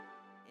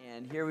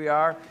And here we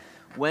are,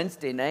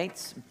 Wednesday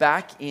nights,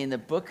 back in the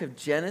book of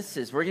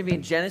Genesis. We're going to be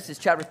in Genesis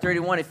chapter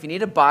 31. If you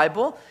need a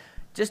Bible,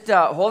 just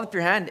hold up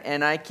your hand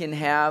and I can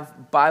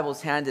have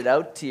Bibles handed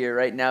out to you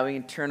right now. We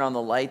can turn on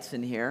the lights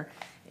in here.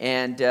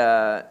 And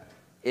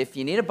if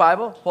you need a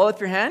Bible, hold up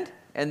your hand,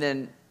 and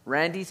then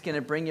Randy's going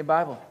to bring you a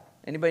Bible.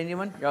 Anybody need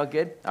one? You're all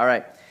good? All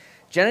right.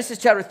 Genesis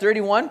chapter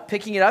 31,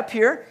 picking it up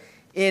here.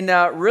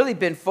 Really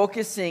been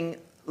focusing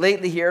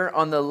lately here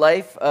on the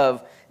life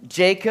of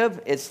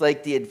Jacob. It's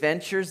like the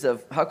adventures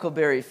of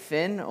Huckleberry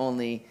Finn,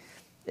 only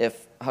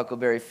if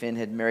Huckleberry Finn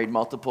had married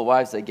multiple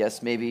wives, I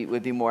guess maybe it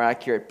would be more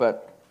accurate.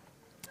 But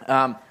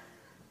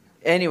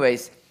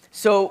anyways,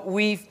 so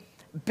we've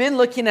been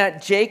looking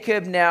at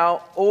Jacob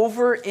now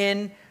over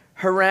in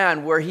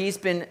Haran, where he's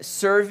been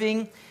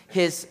serving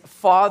his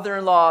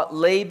father-in-law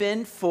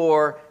Laban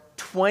for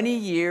 20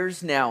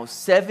 years now,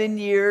 7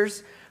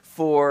 years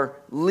for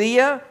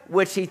Leah,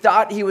 which he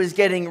thought he was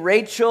getting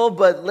Rachel,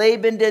 but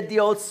Laban did the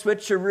old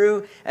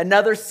switcheroo.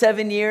 Another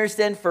 7 years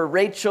then for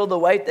Rachel, the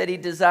wife that he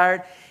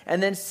desired.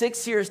 And then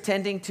 6 years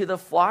tending to the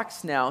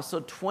flocks now. So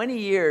 20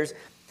 years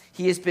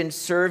he has been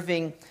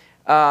serving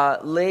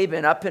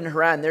Laban up in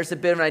Haran. There's a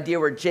bit of an idea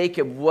where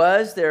Jacob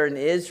was there in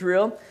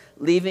Israel,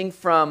 leaving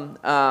from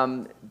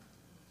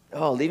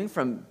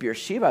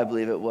Beersheba, I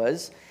believe it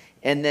was,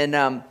 and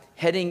then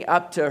heading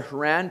up to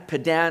Haran,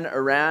 Padan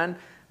Aram,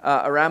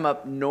 Aram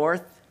up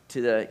north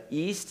to the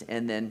east,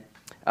 and then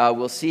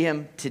we'll see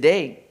him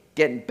today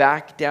getting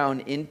back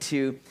down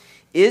into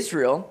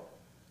Israel.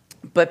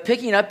 But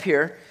picking up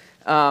here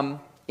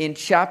in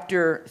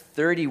chapter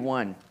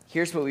 31,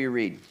 here's what we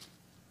read.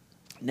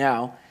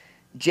 Now,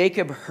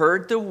 Jacob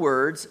heard the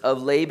words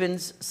of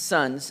Laban's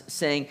sons,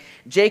 saying,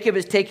 Jacob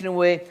has taken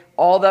away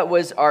all that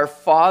was our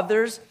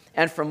father's,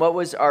 and from what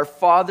was our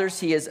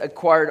father's he has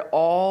acquired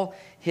all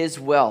his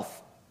wealth.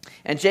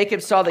 And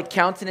Jacob saw the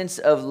countenance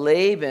of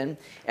Laban,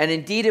 and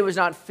indeed it was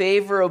not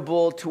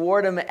favorable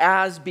toward him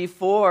as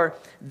before.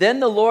 Then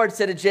the Lord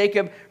said to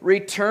Jacob,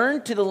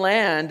 return to the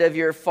land of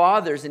your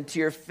fathers and to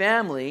your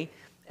family,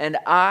 and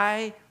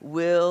I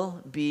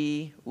will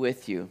be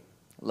with you.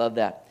 Love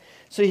that.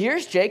 So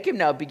here's Jacob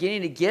now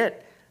beginning to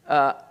get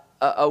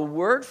a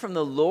word from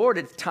the Lord.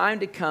 It's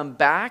time to come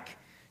back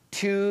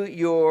to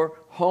your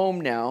home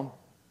now.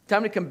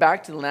 Time to come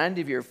back to the land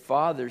of your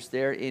fathers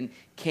there in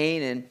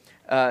Canaan,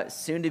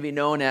 soon to be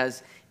known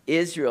as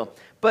Israel.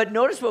 But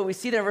notice what we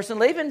see there in verse 1.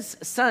 Laban's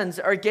sons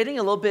are getting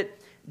a little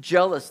bit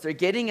jealous. They're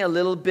getting a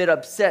little bit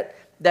upset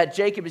that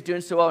Jacob is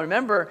doing so well.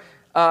 Remember,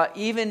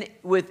 even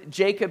with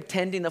Jacob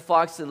tending the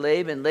flocks of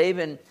Laban,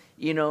 Laban,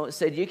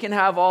 said, you can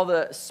have all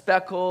the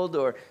speckled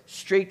or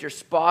streaked or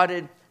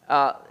spotted,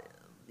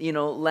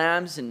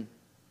 lambs and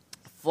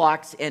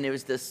flocks, and it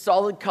was the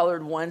solid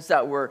colored ones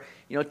that were,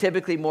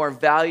 typically more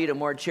valued and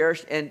more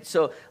cherished. And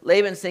so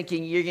Laban's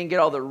thinking you're going to get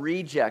all the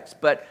rejects,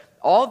 but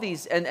all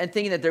these, and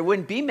thinking that there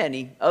wouldn't be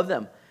many of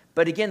them.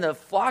 But again, the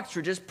flocks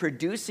were just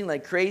producing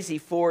like crazy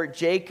for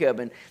Jacob,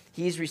 and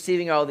he's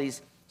receiving all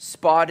these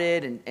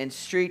spotted and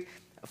streaked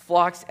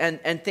flocks,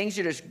 and things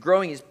are just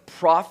growing. He's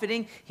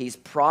profiting, he's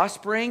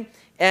prospering,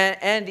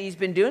 and he's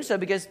been doing so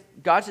because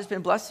God's just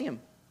been blessing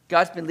him.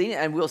 God's been leading,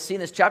 and we'll see in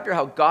this chapter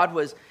how God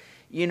was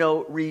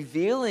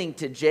revealing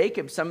to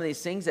Jacob some of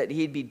these things that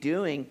he'd be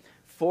doing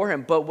for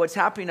him. But what's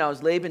happening now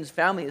is Laban's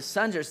family, his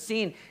sons, are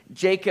seeing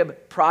Jacob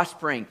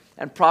prospering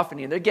and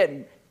profiting. And they're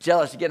getting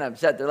jealous, they're getting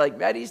upset. They're like,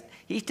 man,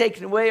 he's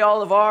taking away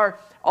all of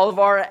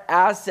our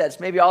assets,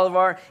 maybe all of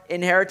our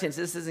inheritance.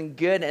 This isn't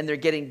good. And they're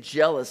getting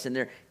jealous and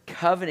they're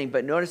coveting.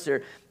 But notice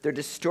they're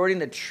distorting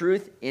the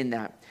truth in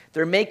that.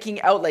 They're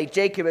making out like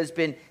Jacob has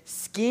been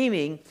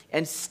scheming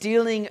and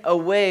stealing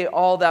away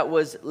all that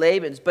was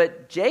Laban's.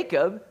 But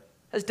Jacob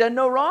has done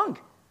no wrong.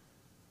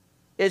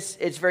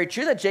 It's very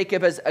true that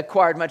Jacob has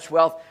acquired much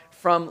wealth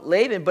from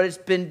Laban, but it's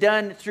been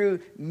done through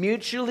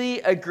mutually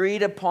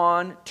agreed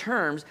upon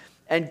terms,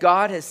 and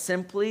God has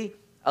simply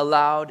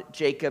allowed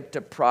Jacob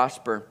to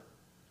prosper.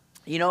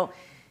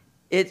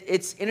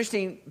 It's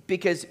interesting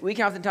because we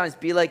can oftentimes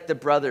be like the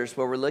brothers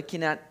where we're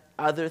looking at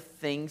other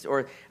things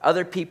or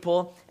other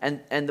people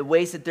and the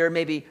ways that they're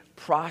maybe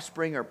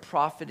prospering or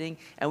profiting,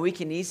 and we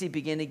can easily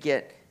begin to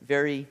get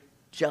very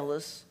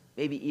jealous,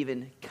 maybe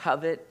even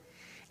covet.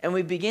 And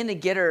we begin to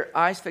get our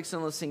eyes fixed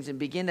on those things and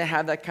begin to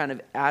have that kind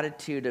of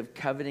attitude of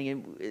coveting.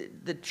 And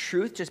the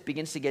truth just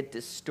begins to get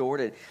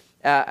distorted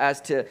as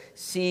to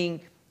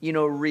seeing,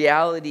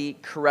 reality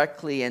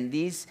correctly. And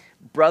these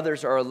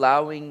brothers are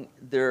allowing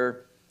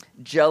their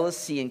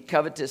jealousy and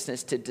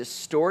covetousness to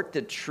distort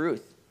the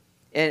truth.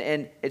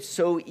 And it's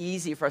so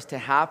easy for us to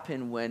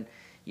happen when,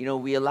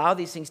 we allow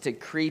these things to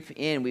creep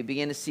in. We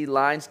begin to see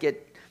lines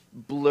get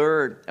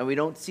blurred and we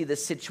don't see the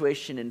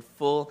situation in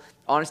full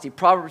honesty.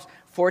 Proverbs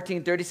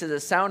 14:30 says,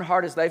 a sound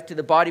heart is life to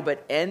the body,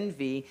 but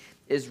envy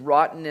is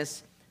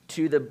rottenness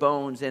to the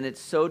bones. And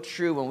it's so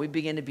true. When we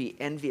begin to be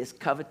envious,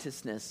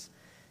 covetousness,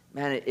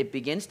 man, it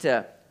begins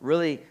to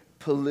really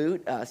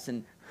pollute us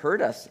and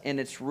hurt us. And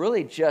it's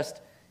really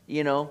just,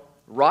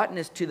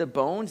 rottenness to the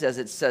bones, as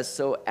it says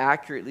so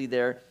accurately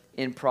there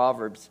in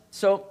Proverbs.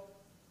 So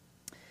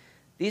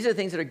these are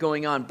things that are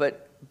going on.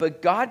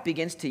 But God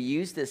begins to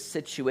use this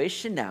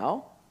situation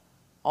now,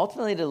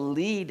 ultimately to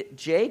lead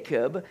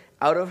Jacob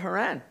out of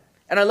Haran.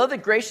 And I love the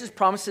gracious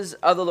promises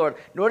of the Lord.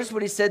 Notice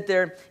what he said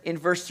there in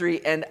verse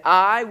 3, and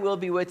I will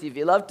be with you. If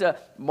you love to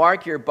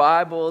mark your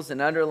Bibles and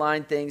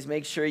underline things,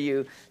 make sure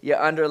you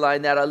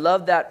underline that. I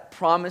love that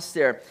promise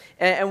there.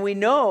 And we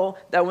know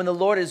that when the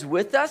Lord is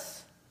with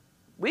us,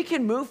 we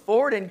can move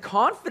forward in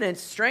confidence,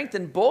 strength,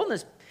 and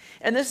boldness.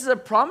 And this is a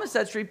promise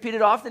that's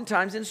repeated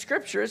oftentimes in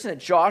Scripture, isn't it?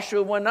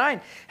 Joshua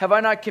 1:9. Have I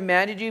not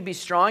commanded you, be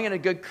strong and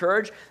of good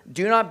courage?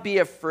 Do not be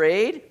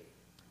afraid,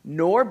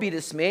 nor be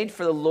dismayed,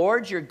 for the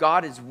Lord your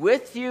God is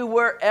with you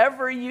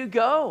wherever you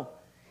go.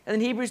 And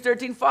in Hebrews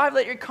 13:5,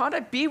 let your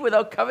conduct be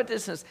without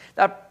covetousness.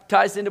 That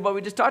ties into what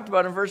we just talked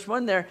about in verse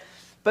 1 there.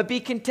 But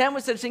be content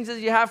with such things as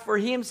you have, for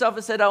he himself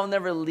has said, I will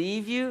never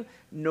leave you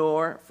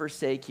nor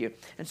forsake you.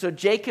 And so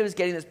Jacob is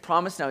getting this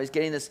promise now. He's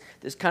getting this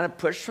kind of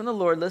push from the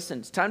Lord. Listen,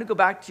 it's time to go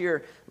back to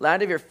your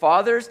land of your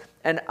fathers,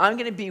 and I'm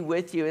going to be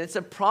with you. And it's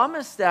a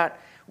promise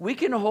that we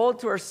can hold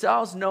to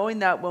ourselves, knowing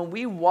that when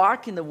we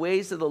walk in the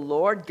ways of the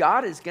Lord,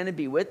 God is going to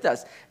be with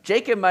us.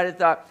 Jacob might have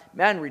thought,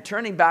 man,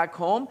 returning back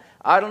home,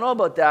 I don't know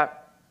about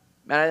that.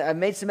 Man, I've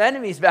made some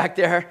enemies back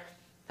there.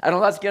 I don't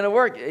know if that's going to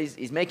work.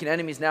 He's making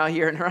enemies now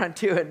here in Haran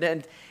too.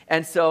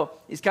 And so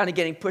he's kind of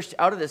getting pushed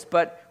out of this.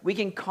 But we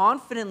can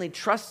confidently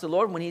trust the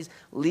Lord when he's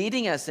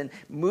leading us and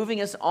moving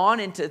us on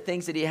into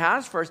things that he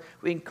has for us.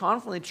 We can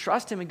confidently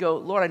trust him and go,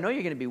 Lord, I know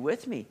you're going to be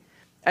with me.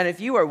 And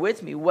if you are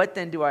with me, what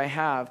then do I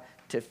have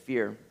to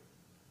fear?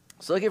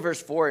 So look at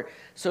verse 4.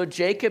 So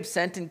Jacob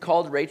sent and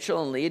called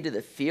Rachel and Leah to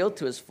the field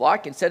to his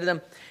flock and said to them,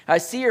 I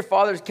see your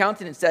father's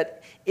countenance,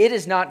 that it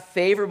is not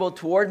favorable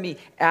toward me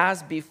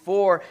as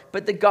before,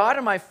 but the God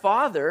of my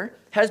father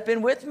has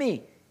been with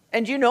me.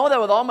 And you know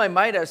that with all my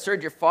might I have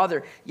served your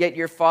father, yet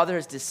your father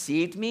has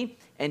deceived me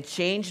and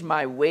changed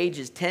my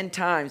wages 10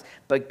 times,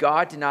 but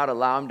God did not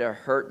allow him to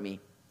hurt me.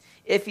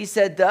 If he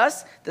said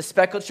thus, the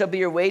speckled shall be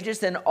your wages,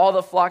 then all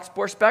the flocks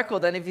bore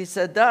speckled. And if he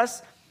said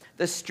thus,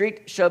 the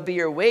streaked shall be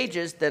your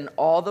wages, then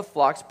all the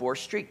flocks bore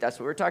streaked. That's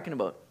what we're talking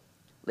about.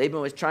 Laban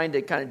was trying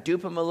to kind of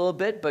dupe him a little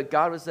bit, but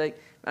God was like,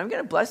 I'm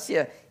going to bless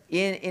you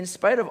in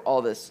spite of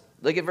all this.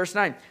 Look at verse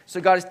 9.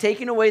 So God has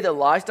taken away the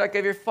livestock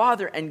of your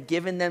father and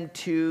given them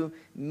to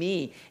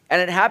me.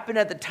 And it happened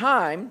at the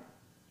time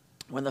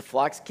when the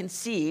flocks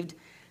conceived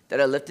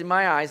that I lifted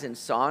my eyes and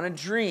saw in a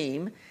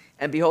dream,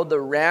 and behold, the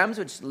rams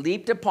which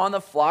leaped upon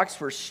the flocks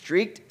were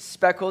streaked,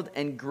 speckled,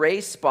 and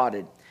gray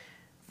spotted.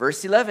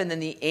 Verse 11,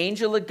 then the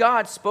angel of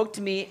God spoke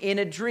to me in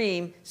a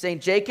dream, saying,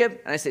 Jacob,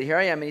 and I said, here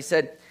I am. And he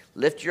said,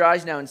 lift your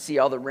eyes now and see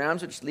all the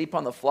rams which leap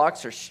on the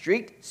flocks are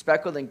streaked,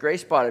 speckled, and gray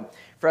spotted.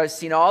 For I've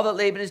seen all that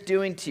Laban is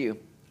doing to you.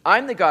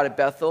 I'm the God of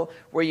Bethel,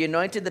 where you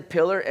anointed the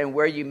pillar and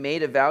where you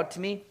made a vow to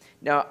me.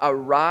 Now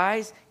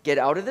arise, get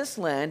out of this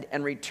land,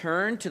 and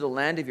return to the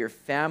land of your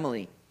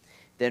family.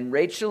 Then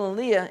Rachel and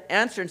Leah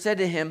answered and said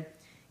to him,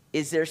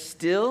 is there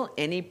still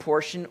any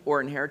portion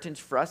or inheritance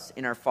for us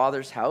in our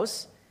father's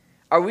house?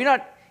 Are we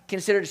not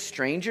considered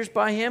strangers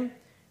by him?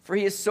 For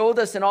he has sold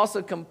us and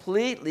also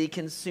completely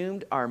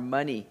consumed our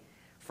money.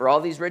 For all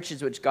these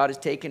riches which God has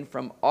taken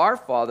from our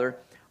father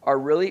are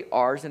really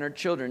ours and our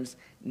children's.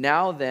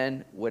 Now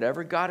then,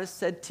 whatever God has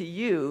said to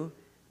you,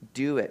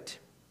 do it.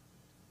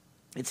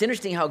 It's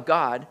interesting how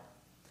God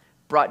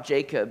brought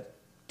Jacob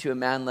to a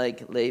man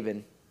like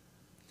Laban.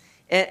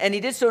 And he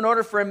did so in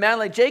order for a man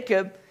like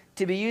Jacob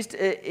to be used,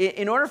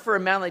 in order for a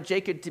man like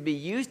Jacob to be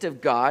used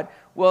of God,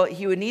 well,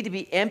 he would need to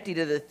be emptied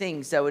of the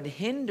things that would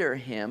hinder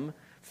him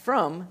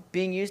from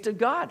being used of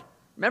God.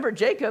 Remember,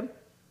 Jacob,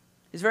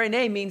 his very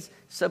name means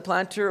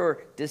supplanter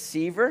or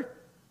deceiver.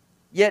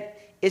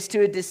 Yet it's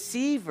to a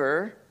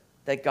deceiver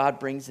that God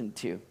brings him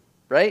to,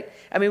 right?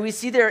 I mean, we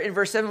see there in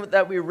verse 7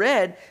 that we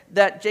read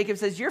that Jacob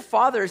says, your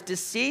father has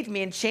deceived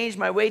me and changed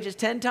my wages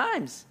 10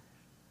 times,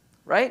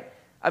 right?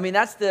 I mean,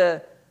 that's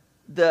the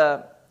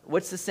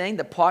what's the saying?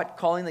 The pot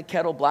calling the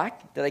kettle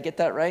black? Did I get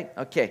that right?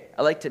 Okay,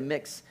 I like to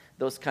mix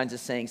those kinds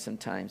of sayings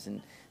sometimes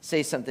and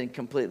say something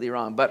completely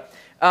wrong. But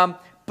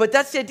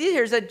that's the idea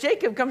here, is that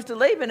Jacob comes to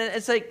Laban, and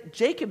it's like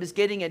Jacob is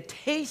getting a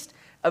taste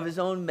of his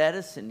own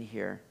medicine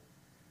here.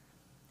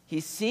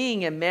 He's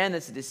seeing a man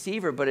that's a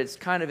deceiver, but it's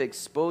kind of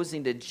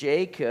exposing to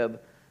Jacob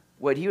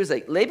what he was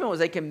like. Laban was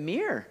like a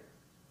mirror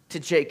to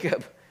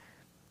Jacob.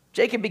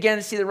 Jacob began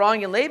to see the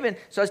wrong in Laban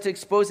so as to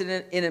expose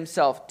it in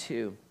himself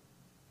too.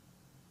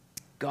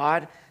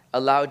 God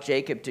allowed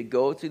Jacob to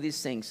go through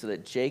these things so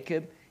that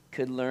Jacob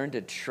could learn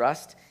to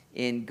trust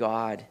in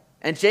God.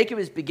 And Jacob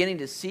is beginning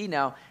to see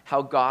now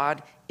how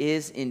God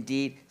is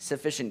indeed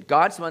sufficient.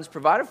 God's the one's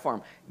provided for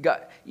him.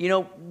 God, you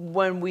know,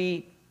 when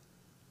we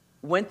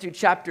went through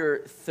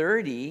chapter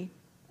 30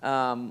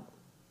 in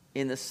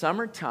the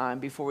summertime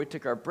before we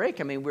took our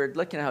break, I mean, we were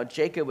looking at how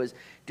Jacob was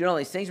doing all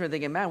these things. We were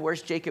thinking, man,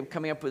 where's Jacob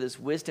coming up with this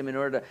wisdom in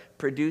order to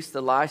produce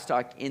the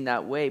livestock in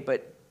that way?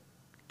 But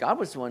God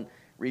was the one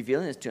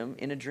revealing this to him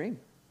in a dream,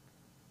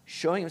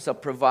 showing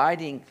himself,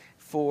 providing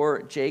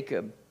for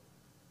Jacob.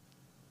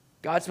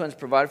 God's the one's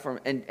provided for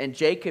him. And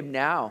Jacob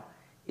now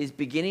is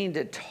beginning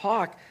to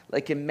talk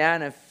like a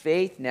man of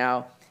faith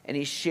now, and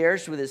he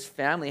shares with his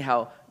family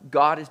how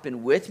God has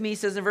been with me, he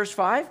says in verse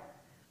 5,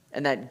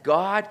 and that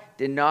God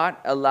did not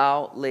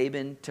allow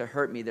Laban to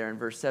hurt me there in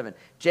verse 7.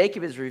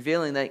 Jacob is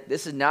revealing that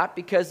this is not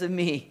because of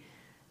me.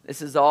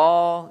 This is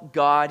all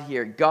God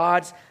here.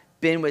 God's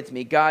been with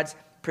me. God's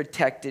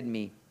protected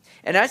me.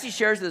 And as he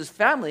shares with his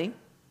family,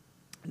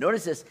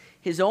 notice this,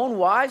 his own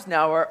wives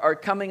now are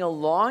coming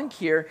along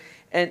here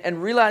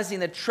and realizing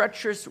the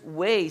treacherous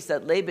ways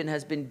that Laban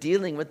has been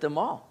dealing with them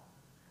all.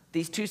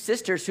 These two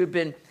sisters who've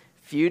been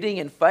feuding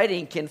and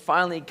fighting can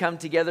finally come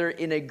together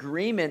in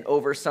agreement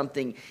over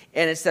something.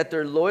 And it's that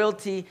their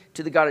loyalty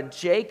to the God of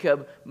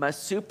Jacob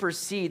must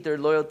supersede their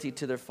loyalty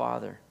to their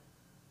father.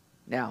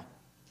 Now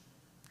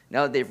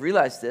that they've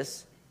realized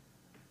this,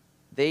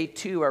 they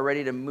too are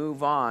ready to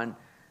move on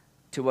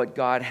to what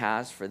God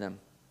has for them.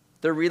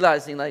 They're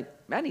realizing, like,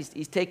 man,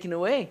 he's taking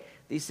away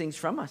these things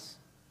from us.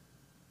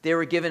 They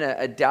were given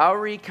a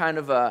dowry, kind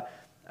of a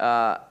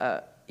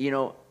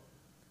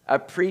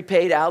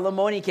prepaid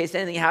alimony in case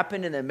anything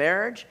happened in the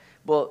marriage.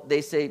 Well,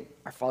 they say,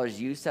 our fathers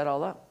used that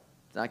all up.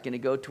 It's not going to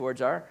go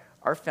towards our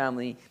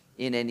family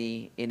in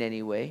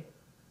any way.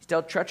 He's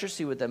dealt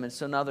treacherously with them, and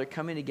so now they're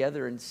coming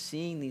together and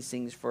seeing these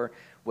things for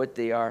what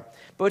they are.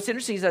 But what's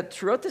interesting is that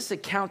throughout this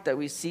account that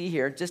we see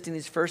here, just in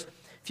these first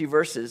few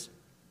verses,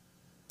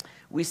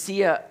 we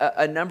see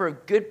a number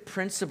of good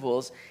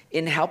principles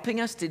in helping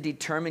us to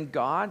determine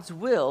God's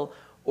will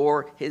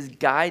or his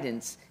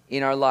guidance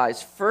in our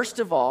lives. First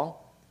of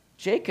all,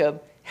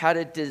 Jacob had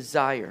a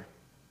desire.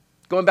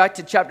 Going back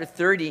to chapter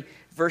 30,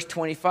 verse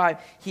 25,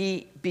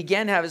 he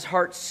began to have his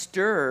heart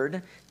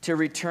stirred to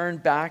return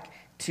back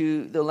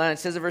to the land.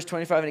 It says in verse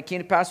 25, and it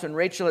came to pass when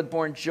Rachel had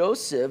borne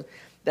Joseph,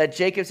 that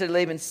Jacob said to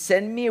Laban,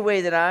 send me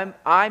away that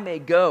I may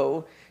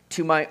go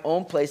to my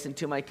own place and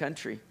to my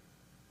country.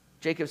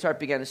 Jacob's heart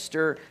began to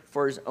stir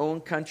for his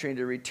own country and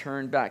to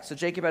return back. So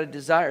Jacob had a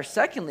desire.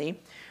 Secondly,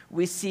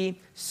 we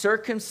see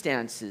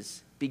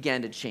circumstances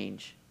began to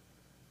change.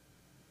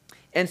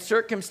 And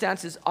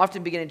circumstances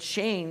often begin to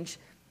change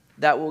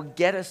that will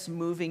get us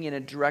moving in a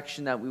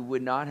direction that we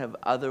would not have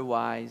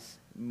otherwise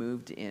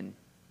moved in.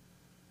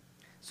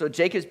 So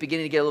Jacob's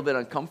beginning to get a little bit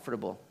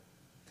uncomfortable.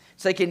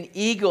 It's like an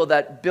eagle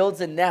that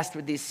builds a nest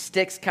with these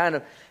sticks kind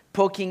of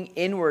poking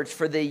inwards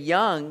for the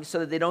young so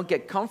that they don't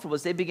get comfortable.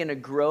 As they begin to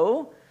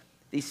grow,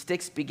 these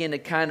sticks begin to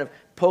kind of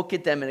poke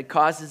at them, and it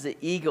causes the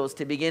eagles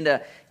to begin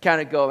to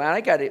kind of go, man, I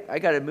got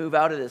to move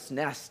out of this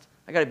nest.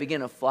 I got to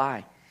begin to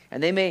fly.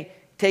 And they may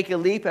take a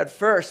leap at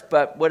first,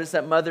 but what does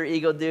that mother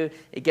eagle do?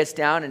 It gets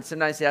down, and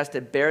sometimes it has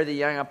to bear the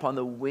young up on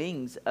the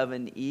wings of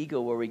an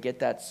eagle, where we get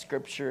that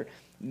scripture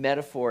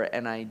metaphor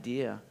and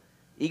idea.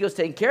 Eagle's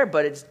taking care,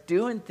 but it's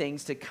doing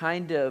things to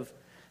kind of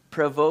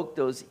provoke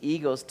those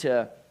eagles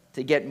to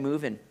get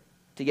moving,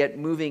 to get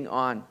moving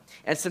on.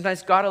 And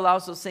sometimes God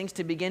allows those things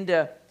to begin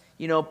to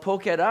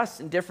poke at us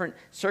in different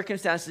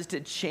circumstances, to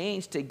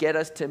change, to get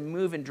us to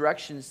move in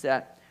directions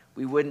that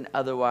we wouldn't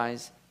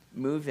otherwise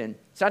move in.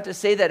 It's not to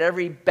say that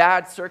every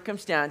bad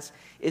circumstance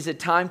is a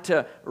time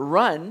to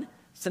run.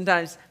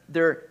 Sometimes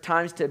there are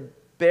times to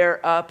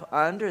bear up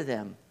under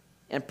them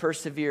and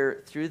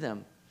persevere through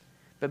them.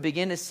 But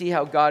begin to see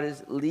how God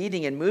is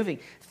leading and moving.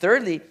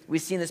 Thirdly, we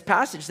see in this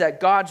passage that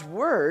God's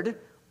word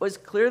was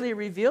clearly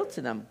revealed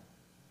to them.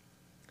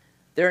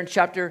 There in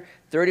chapter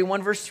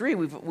 31, verse 3,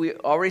 we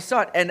already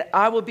saw it. And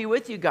I will be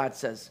with you, God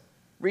says.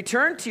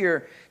 Return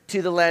to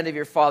the land of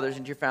your fathers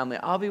and to your family.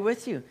 I'll be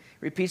with you.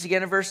 Repeats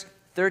again in verse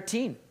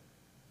 13.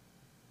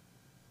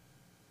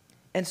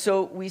 And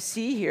so we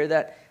see here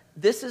that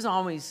this is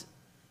always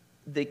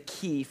the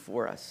key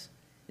for us,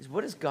 is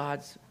what does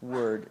God's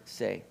word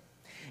say?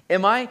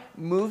 Am I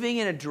moving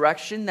in a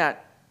direction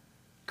that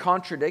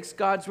contradicts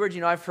God's word?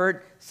 I've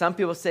heard some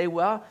people say,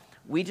 well,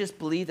 we just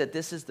believe that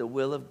this is the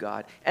will of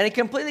God. And it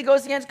completely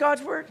goes against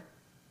God's word.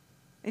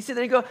 And you sit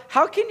there and go,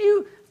 how can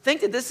you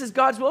think that this is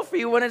God's will for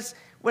you when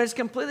it's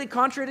completely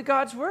contrary to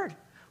God's word?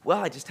 Well,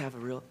 I just have a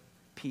real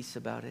peace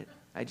about it.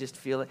 I just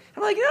feel it.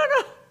 I'm like,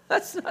 no,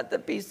 that's not the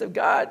peace of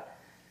God.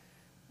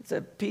 It's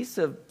a piece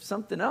of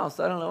something else.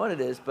 I don't know what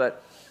it is,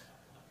 but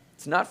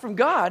it's not from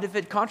God if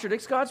it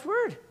contradicts God's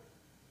word.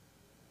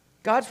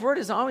 God's word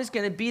is always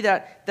going to be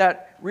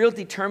that real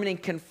determining,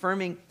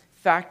 confirming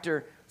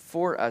factor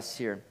for us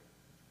here.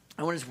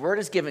 And when his word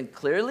is given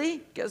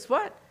clearly, guess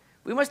what?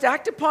 We must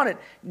act upon it,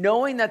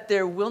 knowing that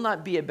there will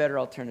not be a better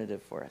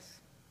alternative for us.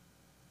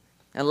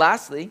 And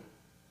lastly,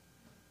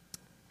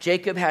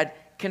 Jacob had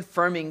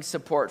confirming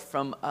support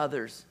from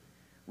others.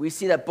 We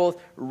see that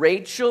both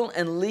Rachel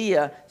and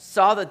Leah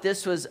saw that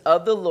this was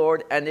of the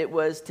Lord and it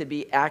was to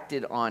be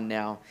acted on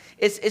now.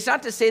 It's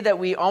not to say that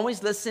we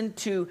always listen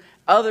to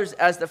others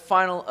as the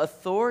final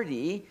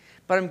authority,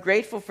 but I'm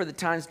grateful for the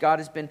times God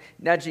has been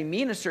nudging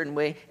me in a certain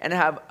way and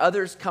have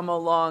others come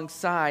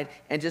alongside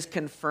and just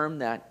confirm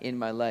that in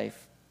my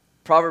life.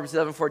 Proverbs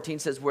 11:14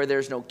 says, where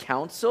there's no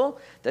counsel,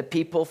 the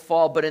people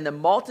fall, but in the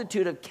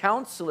multitude of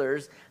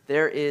counselors,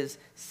 there is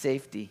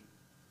safety.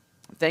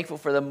 I'm thankful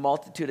for the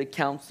multitude of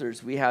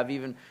counselors we have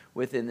even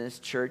within this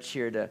church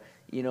here to,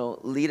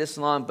 lead us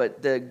along.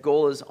 But the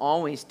goal is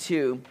always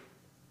to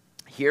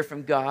hear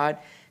from God,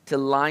 to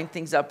line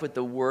things up with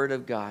the Word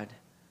of God.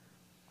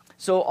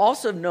 So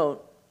also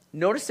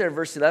notice there in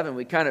verse 11,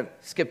 we kind of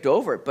skipped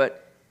over it,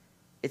 but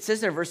it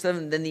says there in verse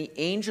 11, then the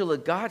angel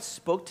of God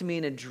spoke to me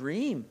in a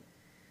dream,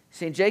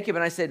 saying, Jacob,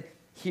 and I said,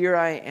 here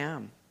I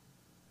am.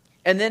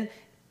 And then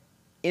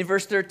in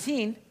verse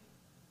 13,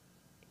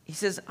 he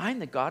says, I'm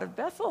the God of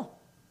Bethel.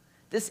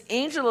 This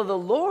angel of the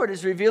Lord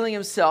is revealing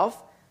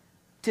himself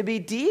to be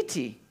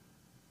deity,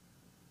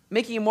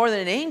 making him more than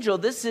an angel.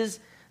 This is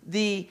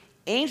the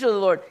angel of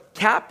the Lord,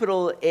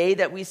 capital A,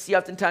 that we see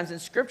oftentimes in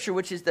Scripture,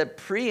 which is the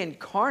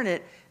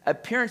pre-incarnate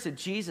appearance of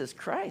Jesus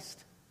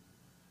Christ.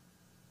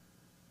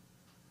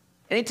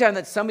 Anytime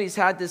that somebody's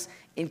had this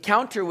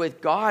encounter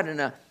with God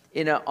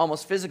in a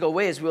almost physical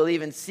way, as we'll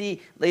even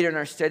see later in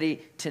our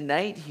study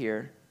tonight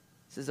here,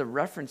 this is a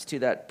reference to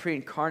that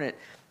pre-incarnate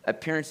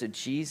appearance of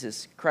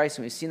Jesus Christ.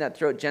 And we've seen that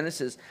throughout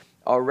Genesis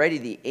already.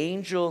 The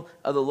angel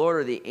of the Lord,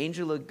 or the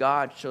angel of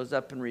God, shows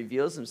up and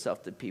reveals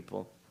himself to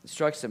people,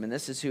 instructs them. And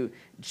this is who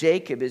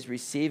Jacob is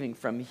receiving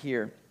from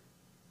here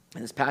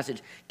in this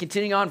passage.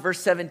 Continuing on, verse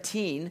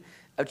 17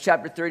 of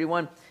chapter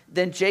 31.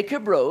 Then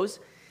Jacob rose,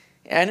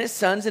 and his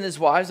sons and his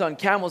wives on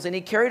camels, and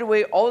he carried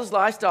away all his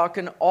livestock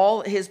and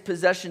all his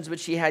possessions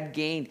which he had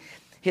gained,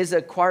 his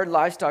acquired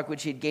livestock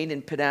which he had gained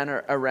in Padan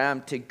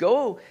Aram, to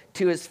go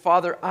to his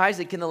father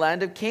Isaac in the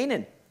land of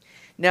Canaan.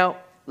 Now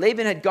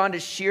Laban had gone to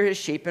shear his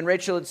sheep, and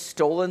Rachel had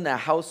stolen the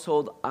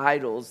household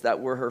idols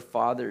that were her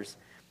father's.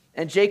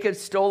 And Jacob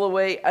stole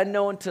away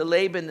unknown to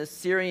Laban the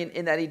Syrian,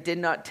 in that he did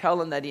not tell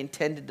him that he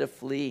intended to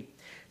flee.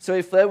 So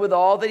he fled with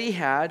all that he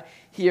had.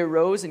 He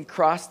arose and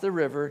crossed the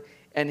river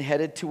and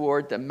headed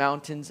toward the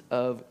mountains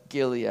of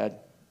Gilead.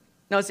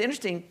 Now it's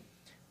interesting,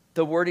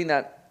 the wording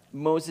that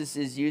Moses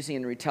is using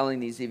in retelling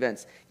these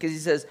events, because he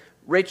says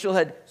Rachel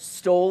had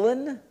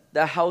stolen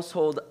the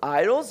household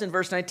idols in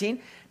verse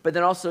 19, but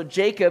then also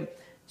Jacob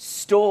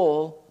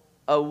stole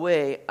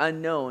away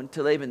unknown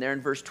to Laban there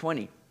in verse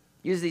 20.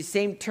 Use these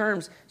same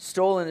terms,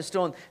 stolen and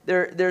stolen.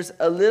 There's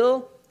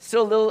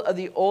still a little of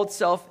the old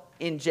self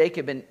in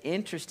Jacob, and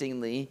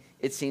interestingly,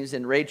 it seems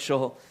in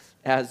Rachel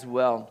as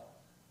well.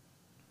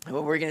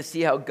 Well, we're going to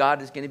see how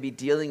God is going to be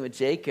dealing with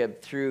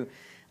Jacob through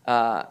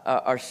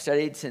our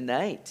study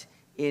tonight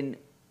in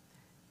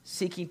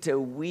seeking to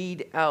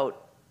weed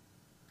out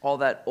all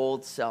that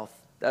old self,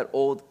 that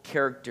old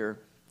character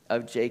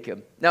of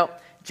Jacob. Now,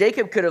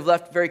 Jacob could have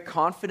left very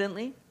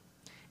confidently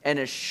and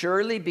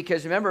assuredly,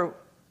 because remember,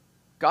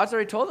 God's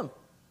already told him,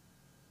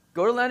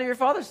 go to the land of your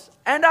fathers,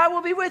 and I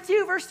will be with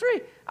you. Verse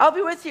 3, I'll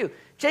be with you.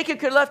 Jacob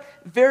could have left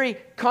very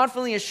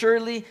confidently,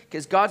 assuredly,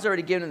 because God's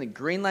already given him the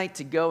green light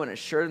to go and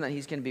assured him that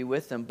he's going to be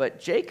with them. But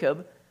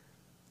Jacob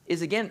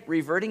is, again,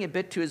 reverting a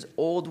bit to his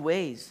old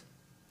ways.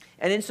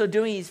 And in so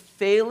doing, he's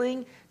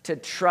failing to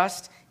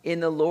trust in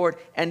the Lord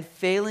and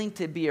failing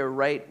to be a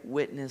right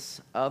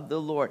witness of the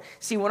Lord.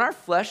 See, when our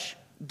flesh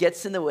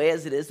gets in the way,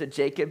 as it is with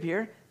Jacob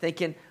here,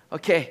 thinking,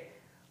 okay,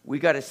 we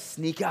got to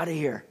sneak out of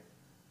here.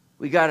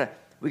 We got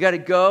to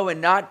go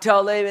and not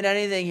tell Laban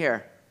anything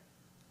here.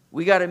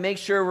 We got to make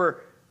sure we're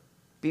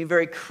being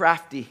very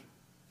crafty,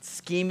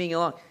 scheming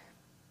along.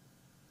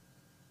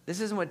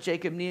 This isn't what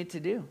Jacob needed to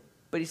do.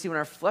 But you see, when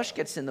our flesh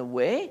gets in the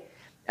way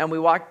and we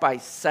walk by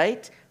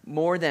sight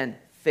more than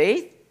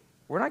faith,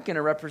 we're not going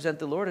to represent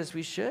the Lord as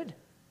we should.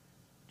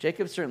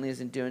 Jacob certainly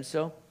isn't doing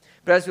so.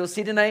 But as we'll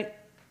see tonight,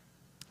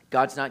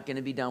 God's not going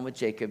to be done with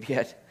Jacob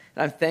yet.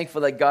 And I'm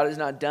thankful that God is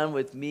not done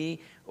with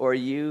me or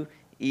you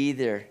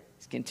either.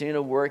 He's continuing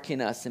to work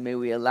in us, and may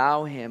we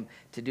allow him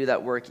to do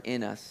that work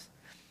in us.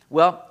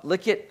 Well,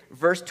 look at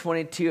verse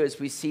 22 as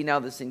we see now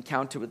this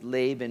encounter with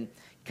Laban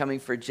coming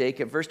for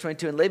Jacob. Verse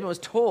 22, and Laban was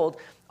told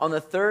on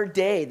the third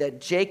day that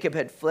Jacob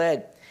had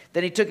fled.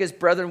 Then he took his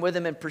brethren with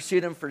him and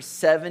pursued him for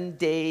 7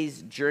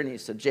 days' journey.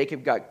 So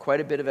Jacob got quite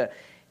a bit of a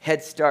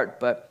head start,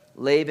 but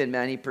Laban,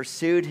 man, he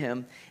pursued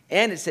him.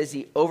 And it says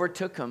he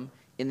overtook him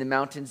in the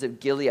mountains of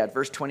Gilead.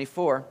 Verse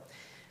 24,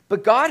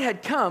 but God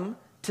had come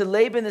to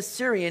Laban the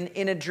Syrian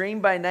in a dream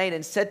by night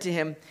and said to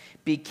him,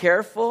 be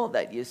careful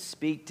that you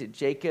speak to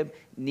Jacob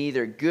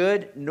neither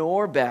good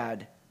nor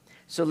bad.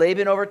 So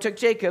Laban overtook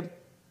Jacob.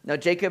 Now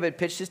Jacob had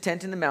pitched his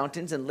tent in the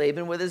mountains, and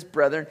Laban with his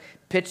brethren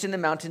pitched in the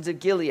mountains of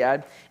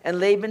Gilead. And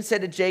Laban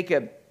said to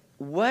Jacob,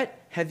 what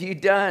have you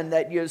done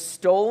that you have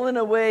stolen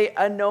away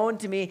unknown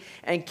to me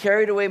and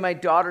carried away my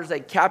daughters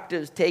like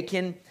captives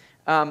taken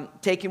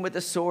with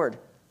the sword?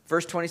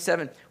 Verse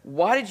 27,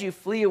 why did you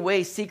flee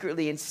away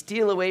secretly and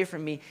steal away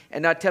from me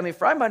and not tell me?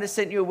 For I might have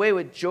sent you away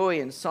with joy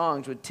and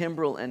songs, with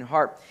timbrel and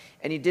harp.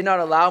 And you did not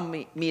allow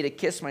me to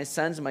kiss my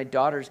sons and my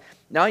daughters.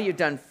 Now you've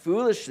done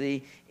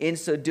foolishly in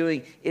so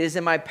doing. It is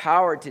in my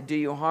power to do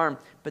you harm.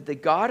 But the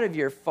God of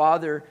your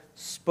father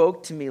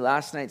spoke to me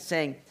last night,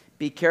 saying,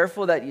 be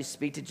careful that you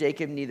speak to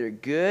Jacob neither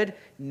good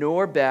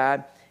nor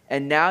bad.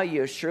 And now you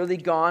have surely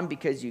gone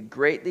because you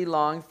greatly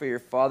long for your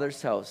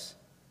father's house.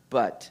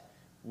 But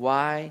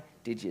why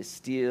did you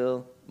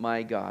steal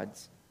my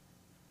gods?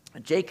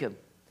 Jacob,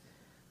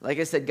 like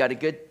I said, got a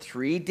good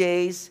 3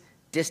 days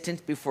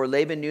distance before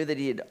Laban knew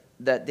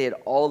that they had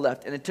all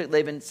left. And it took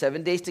Laban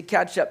 7 days to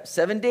catch up.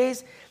 7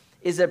 days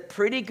is a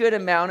pretty good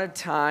amount of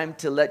time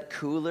to let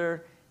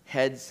cooler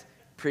heads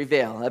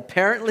prevail.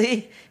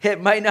 Apparently,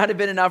 it might not have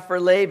been enough for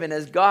Laban,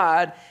 as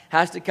God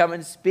has to come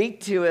and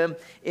speak to him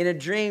in a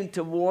dream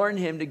to warn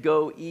him to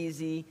go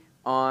easy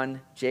on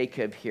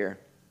Jacob here.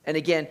 And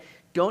again,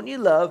 don't you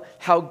love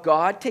how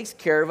God takes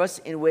care of us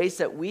in ways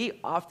that we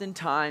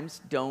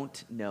oftentimes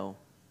don't know?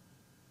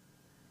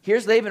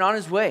 Here's Laban on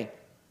his way.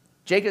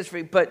 Jacob's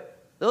free,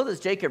 but little does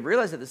Jacob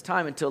realize at this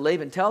time until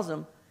Laban tells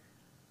him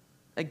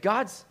that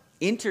God's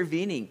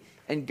intervening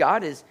and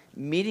God is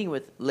meeting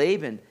with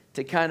Laban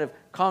to kind of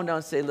calm down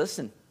and say,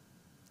 listen,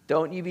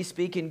 don't you be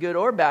speaking good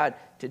or bad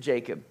to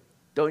Jacob.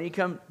 Don't you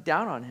come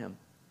down on him.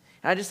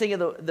 And I just think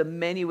of the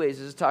many ways.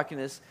 I was talking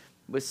this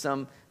with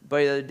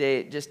somebody the other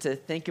day, just to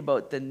think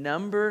about the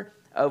number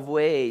of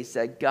ways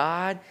that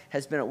God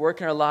has been at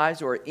work in our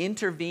lives or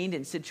intervened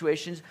in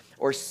situations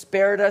or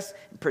spared us,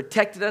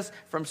 protected us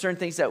from certain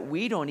things that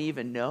we don't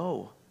even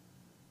know,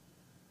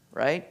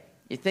 right?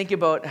 You think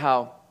about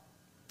how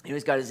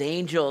he's got his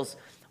angels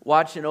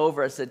watching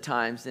over us at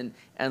times, and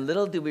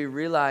little do we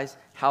realize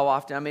how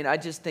often. I mean, I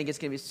just think it's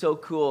going to be so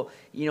cool,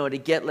 to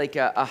get like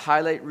a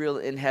highlight reel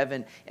in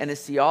heaven and to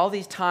see all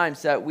these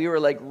times that we were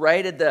like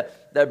right at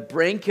the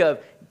brink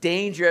of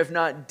danger, if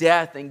not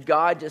death, and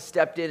God just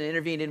stepped in and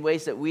intervened in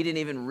ways that we didn't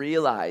even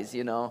realize,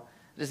 I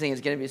just think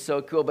it's going to be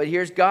so cool. But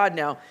here's God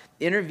now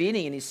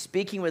intervening, and he's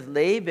speaking with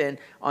Laban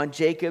on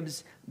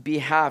Jacob's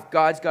behalf.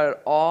 God's got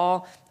it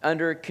all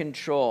under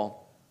control.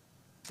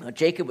 Now,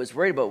 Jacob was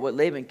worried about what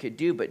Laban could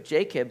do, but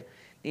Jacob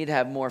needed to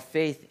have more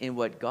faith in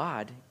what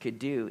God could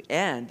do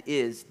and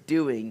is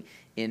doing,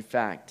 in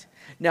fact.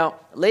 Now,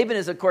 Laban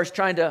is, of course,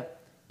 trying to,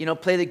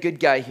 play the good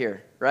guy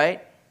here,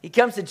 right? He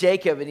comes to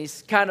Jacob, and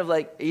he's kind of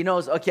like, he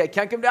knows, okay, I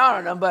can't come down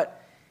on him,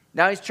 but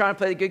now he's trying to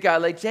play the good guy.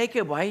 Like,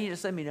 Jacob, why didn't you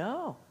just let me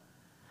know?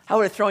 I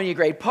would have thrown you a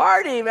great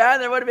party, man.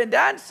 There would have been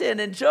dancing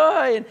and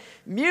joy and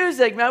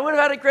music, man. I would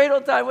have had a great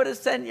old time. I would have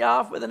sent you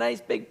off with a nice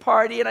big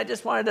party, and I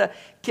just wanted to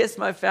kiss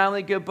my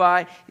family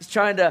goodbye. He's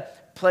trying to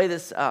play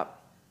this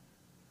up.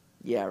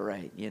 Yeah,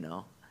 right,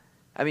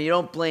 I mean, you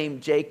don't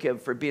blame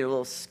Jacob for being a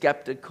little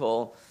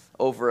skeptical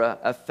over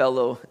a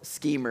fellow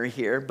schemer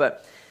here,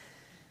 but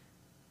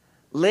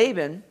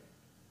Laban,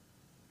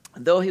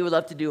 though he would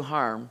love to do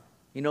harm,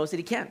 he knows that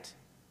he can't.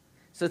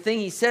 So the thing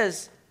he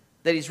says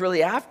that he's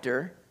really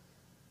after,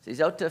 so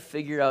he's out to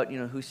figure out,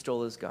 who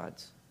stole his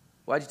gods.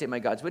 Why'd you take my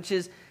gods? Which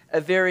is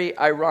a very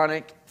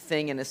ironic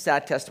thing and a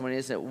sad testimony,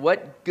 isn't it?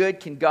 What good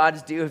can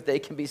gods do if they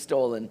can be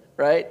stolen,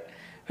 right?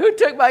 Who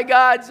took my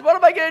gods? What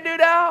am I going to do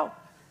now?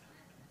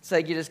 It's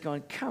like you're just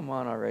going, come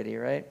on already,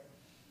 right?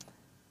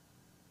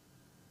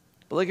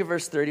 But look at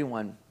verse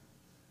 31.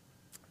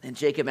 And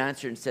Jacob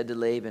answered and said to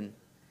Laban,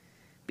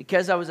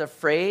 because I was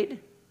afraid,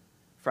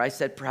 for I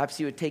said, perhaps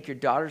you would take your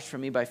daughters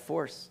from me by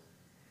force.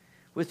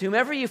 With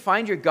whomever you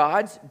find your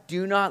gods,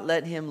 do not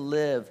let him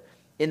live.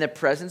 In the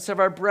presence of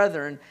our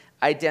brethren,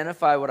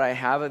 identify what I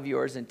have of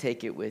yours and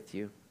take it with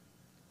you.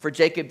 For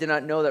Jacob did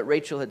not know that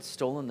Rachel had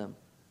stolen them.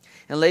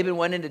 And Laban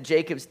went into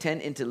Jacob's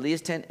tent, into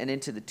Leah's tent, and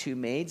into the two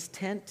maids'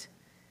 tent,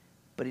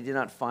 but he did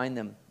not find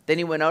them. Then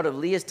he went out of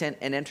Leah's tent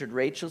and entered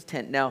Rachel's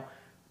tent. Now,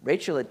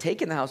 Rachel had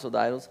taken the household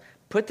idols,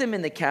 put them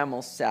in the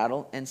camel's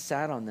saddle, and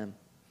sat on them.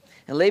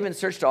 And Laban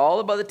searched all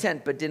about the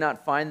tent, but did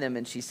not find them.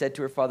 And she said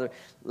to her father,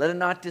 let it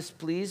not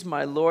displease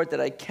my lord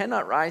that I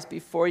cannot rise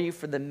before you,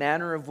 for the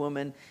manner of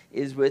woman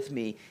is with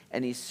me.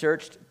 And he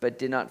searched, but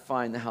did not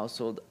find the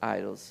household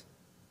idols.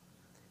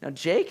 Now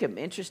Jacob,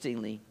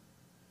 interestingly,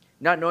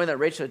 not knowing that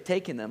Rachel had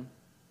taken them,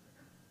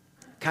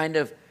 kind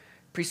of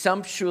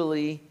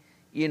presumptuously,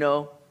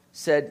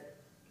 said,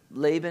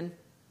 Laban,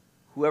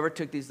 whoever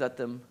took these, let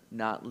them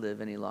not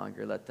live any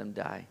longer. Let them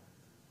die.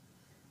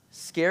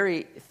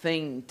 Scary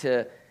thing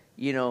to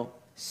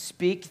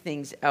speak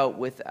things out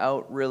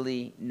without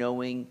really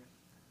knowing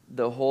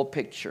the whole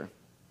picture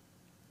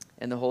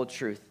and the whole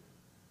truth.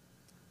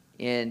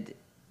 And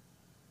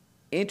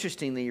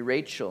interestingly,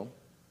 Rachel,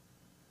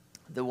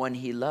 the one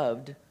he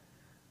loved,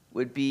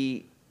 would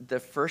be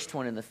the first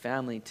one in the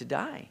family to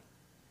die.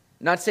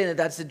 I'm not saying that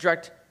that's a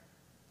direct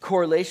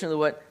correlation with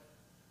what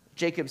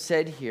Jacob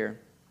said here,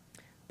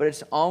 but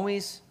it's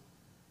always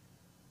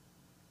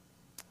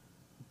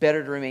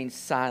better to remain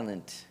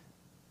silent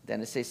than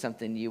to say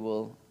something you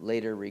will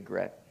later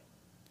regret.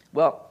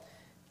 Well,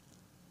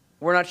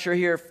 we're not sure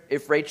here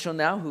if Rachel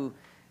now, who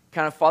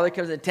kind of father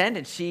comes in the tent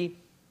and she,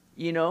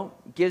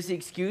 gives the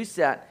excuse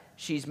that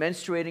she's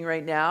menstruating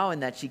right now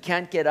and that she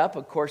can't get up.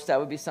 Of course, that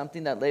would be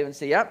something that Laban would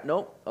say, yep,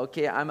 nope,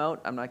 okay, I'm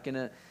out. I'm not going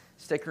to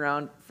stick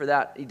around for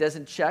that. He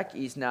doesn't check.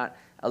 He's not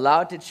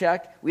allowed to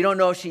check. We don't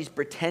know if she's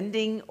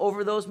pretending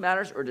over those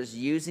matters or just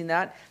using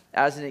that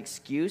as an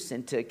excuse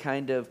and to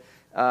kind of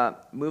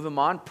move him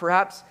on.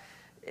 Perhaps.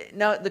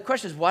 Now, the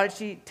question is, why did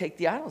she take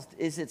the idols?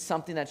 Is it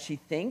something that she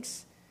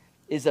thinks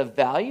is of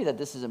value, that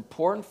this is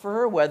important for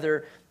her,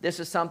 whether this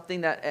is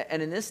something that,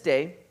 and in this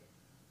day,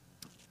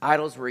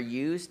 idols were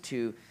used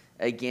to,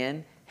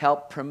 again,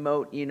 help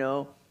promote,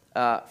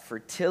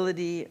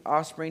 fertility,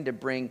 offspring, to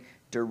bring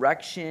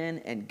direction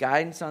and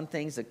guidance on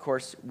things. Of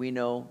course, we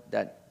know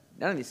that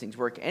none of these things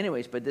work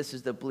anyways, but this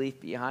is the belief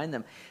behind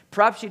them.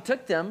 Perhaps she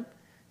took them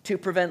to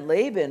prevent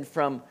Laban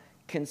from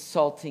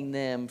consulting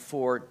them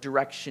for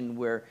direction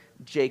where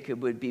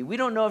Jacob would be. We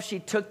don't know if she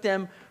took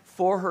them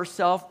for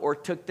herself or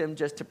took them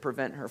just to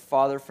prevent her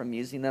father from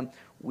using them.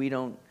 We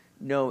don't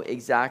know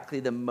exactly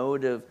the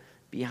motive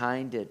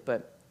behind it,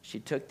 but she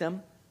took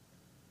them.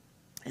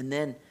 And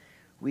then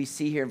we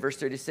see here in verse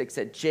 36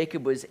 that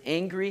Jacob was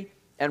angry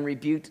and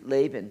rebuked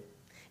Laban.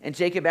 And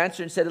Jacob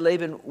answered and said to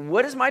Laban,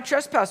 "What is my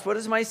trespass? What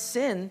is my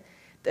sin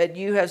that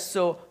you have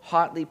so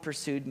hotly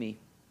pursued me?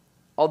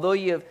 Although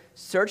you have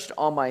searched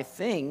all my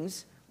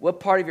things, what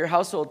part of your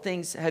household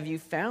things have you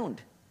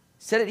found?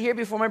 Set it here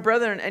before my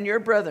brethren and your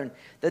brethren,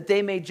 that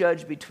they may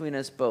judge between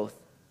us both.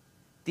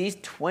 These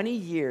 20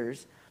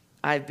 years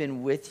I've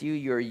been with you.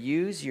 Your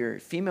ewes, your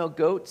female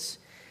goats,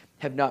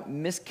 have not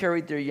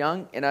miscarried their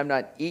young, and I've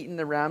not eaten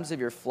the rams of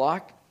your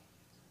flock.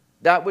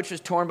 That which was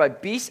torn by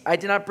beasts I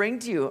did not bring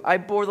to you. I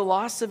bore the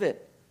loss of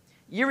it.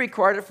 You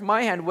required it from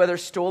my hand, whether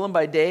stolen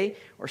by day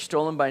or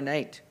stolen by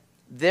night.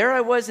 There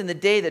I was in the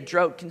day the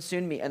drought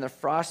consumed me, and the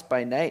frost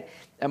by night,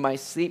 and my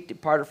sleep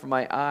departed from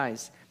my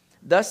eyes.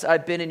 Thus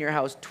I've been in your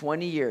house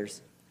 20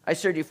 years. I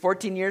served you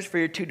 14 years for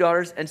your 2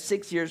 daughters and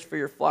 6 years for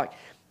your flock.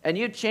 And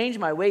you changed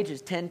my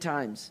wages 10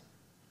 times.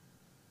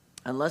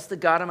 Unless the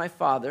God of my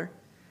father,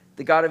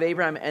 the God of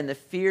Abraham, and the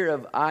fear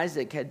of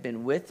Isaac had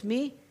been with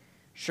me,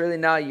 surely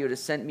now you would have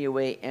sent me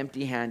away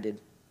empty-handed.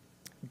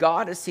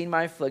 God has seen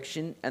my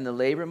affliction and the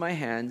labor of my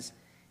hands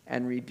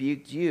and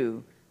rebuked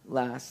you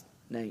last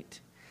night."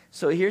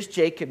 So here's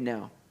Jacob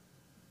now.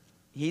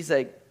 He's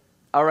like,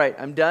 all right,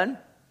 I'm done.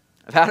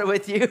 I've had it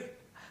with you.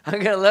 I'm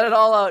going to let it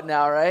all out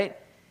now, right?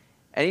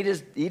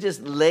 And he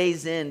just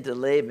lays into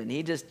Laban.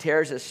 He just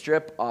tears a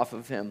strip off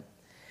of him.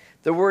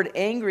 The word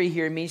angry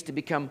here means to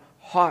become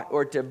hot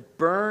or to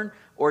burn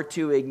or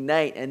to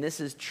ignite. And this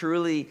is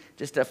truly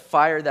just a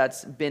fire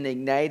that's been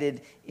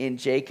ignited in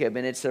Jacob.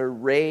 And it's a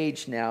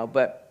rage now.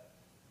 But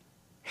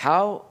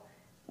how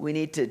we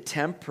need to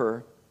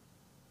temper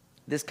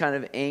this kind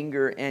of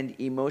anger and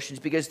emotions.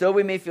 Because though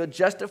we may feel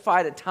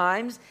justified at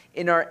times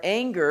in our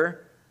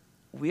anger,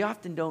 we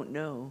often don't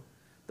know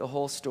the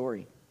whole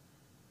story.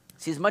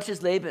 See, as much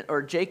as Laban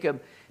or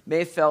Jacob may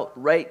have felt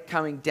right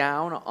coming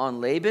down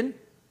on Laban,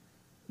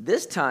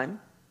 this time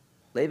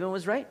Laban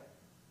was right.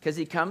 Because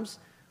he comes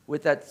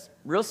with that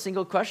real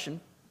single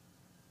question: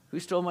 who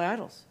stole my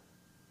idols?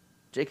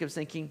 Jacob's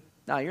thinking,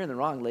 no, you're in the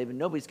wrong, Laban.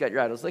 Nobody's got your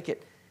idols. Look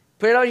it.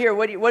 Put it out here.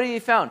 What have you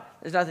found?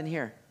 There's nothing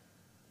here.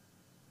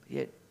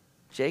 Yet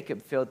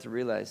Jacob failed to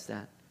realize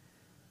that.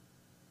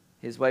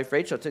 His wife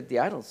Rachel took the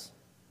idols,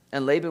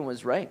 and Laban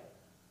was right.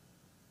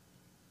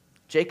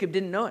 Jacob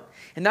didn't know it.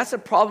 And that's a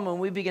problem when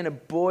we begin to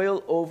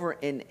boil over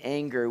in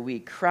anger. We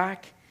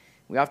crack.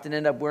 We often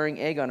end up wearing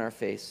egg on our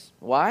face.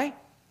 Why?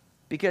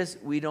 Because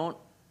we don't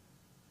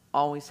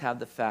always have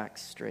the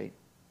facts straight.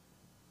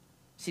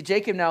 See,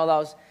 Jacob now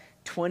allows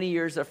 20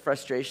 years of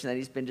frustration that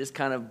he's been just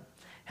kind of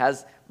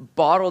has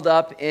bottled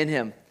up in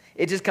him.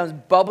 It just comes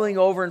bubbling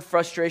over in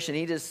frustration.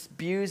 He just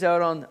spews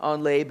out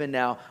on Laban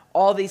now.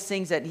 All these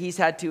things that he's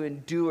had to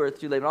endure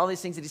through Laban. All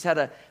these things that he's had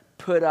to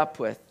put up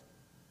with.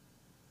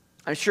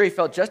 I'm sure he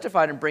felt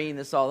justified in bringing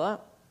this all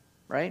up,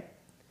 right?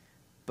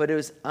 But it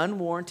was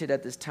unwarranted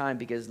at this time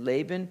because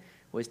Laban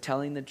was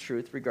telling the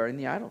truth regarding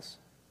the idols.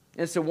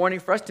 And it's a warning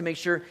for us to make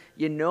sure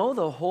you know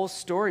the whole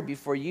story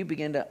before you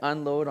begin to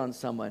unload on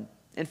someone.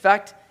 In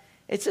fact,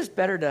 it's just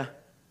better to,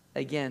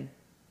 again,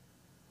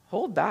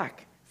 hold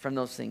back from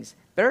those things.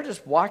 Better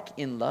just walk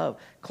in love.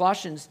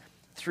 Colossians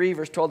 3,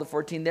 verse 12 to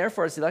 14,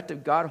 "Therefore, as the elect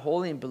of God,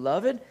 holy and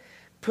beloved,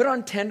 put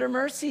on tender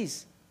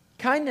mercies,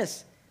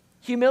 kindness,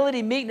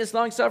 humility, meekness,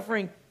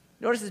 long-suffering."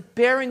 Notice it's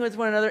bearing with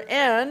one another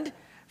and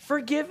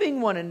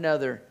forgiving one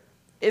another.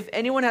 If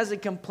anyone has a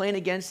complaint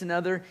against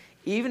another,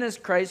 even as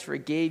Christ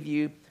forgave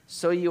you,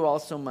 so you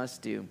also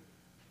must do.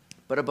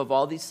 But above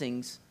all these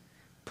things,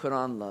 put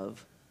on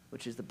love,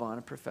 which is the bond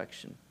of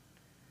perfection.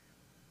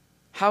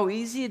 How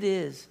easy it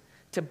is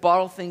to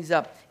bottle things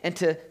up and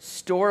to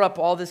store up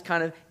all this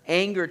kind of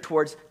anger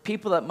towards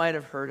people that might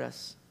have hurt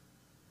us.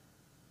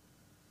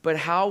 But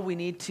how we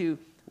need to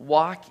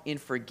walk in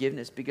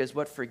forgiveness, because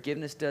what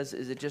forgiveness does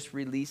is it just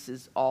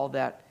releases all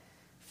that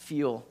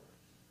fuel,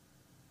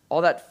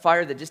 all that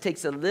fire that just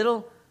takes a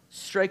little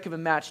strike of a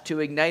match to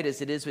ignite,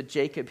 as it is with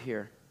Jacob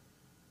here,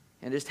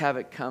 and just have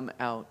it come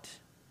out.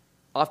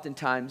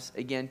 Oftentimes,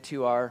 again,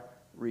 to our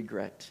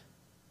regret.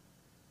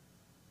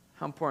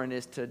 How important it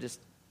is to just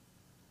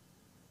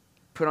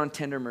put on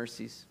tender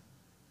mercies,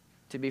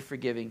 to be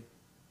forgiving,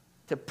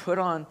 to put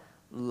on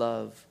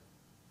love,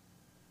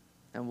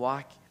 and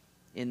walk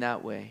in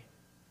that way.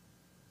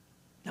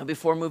 Now,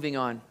 before moving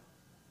on,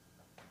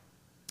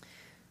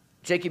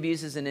 Jacob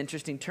uses an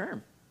interesting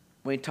term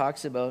when he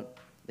talks about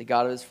the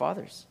God of his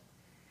fathers.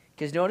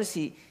 Because notice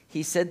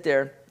he said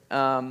there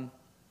in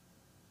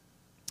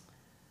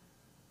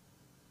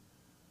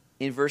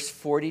verse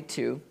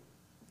 42,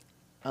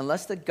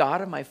 unless the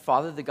God of my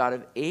father, the God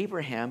of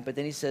Abraham, but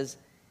then he says,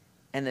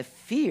 and the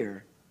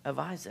fear of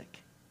Isaac.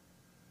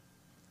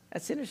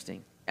 That's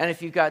interesting. And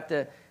if you've got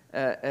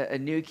a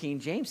New King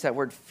James, that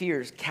word fear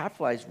is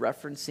capitalized,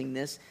 referencing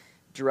this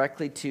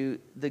directly to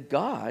the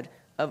God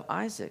of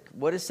Isaac.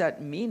 What does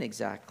that mean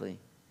exactly?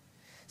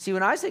 See,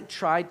 when Isaac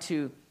tried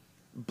to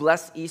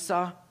bless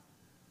Esau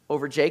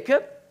over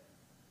Jacob,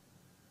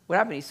 what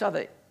happened? He saw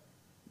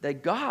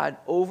that God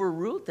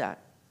overruled that.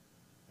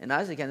 And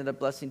Isaac ended up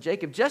blessing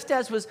Jacob, just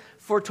as was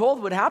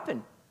foretold would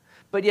happen.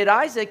 But yet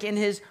Isaac, in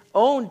his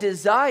own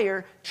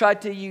desire,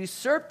 tried to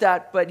usurp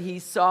that, but he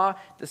saw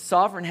the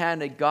sovereign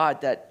hand of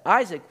God, that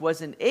Isaac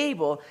wasn't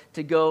able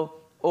to go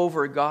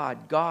over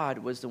God. God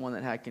was the one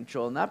that had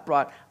control. And that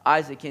brought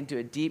Isaac into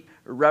a deep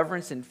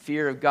reverence and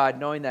fear of God,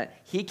 knowing that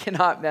he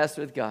cannot mess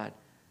with God.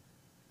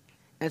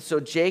 And so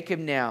Jacob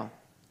now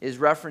is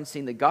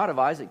referencing the God of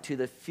Isaac to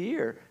the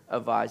fear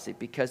of Isaac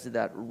because of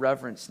that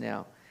reverence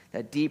now,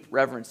 that deep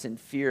reverence and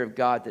fear of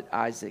God that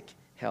Isaac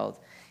held.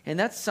 And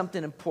that's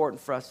something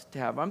important for us to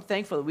have. I'm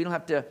thankful that we don't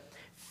have to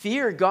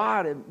fear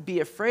God and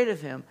be afraid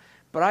of him,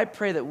 but I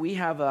pray that we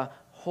have a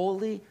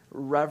holy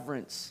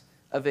reverence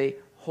of a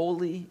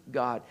holy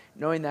God,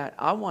 knowing that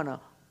I want to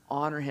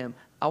honor him.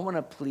 I want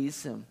to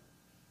please him.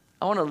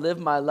 I want to live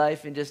my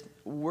life in just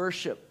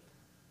worship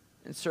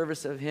and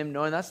service of him,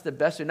 knowing that's the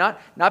best way.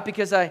 Not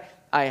because I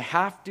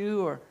have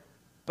to,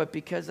 but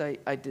because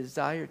I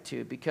desire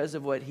to, because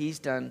of what he's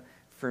done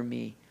for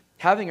me.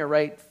 Having a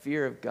right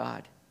fear of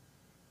God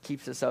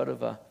keeps us out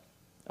of a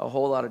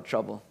whole lot of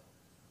trouble.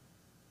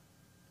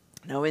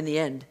 Now, in the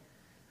end,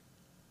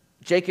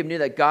 Jacob knew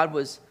that God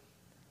was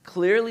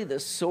clearly the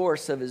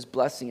source of his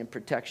blessing and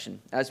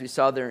protection, as we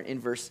saw there in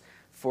verse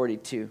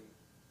 42.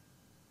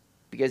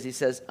 Because he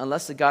says,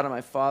 unless the God of my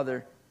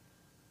father,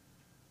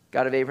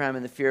 God of Abraham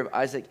and the fear of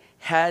Isaac,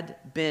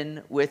 had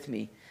been with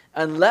me.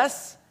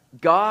 Unless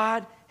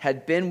God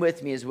had been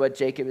with me is what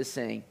Jacob is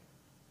saying.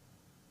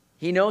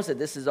 He knows that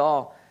this is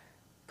all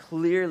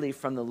clearly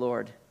from the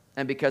Lord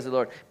and because of the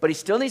Lord. But he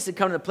still needs to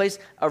come to the place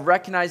of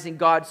recognizing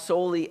God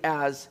solely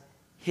as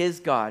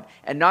his God.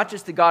 And not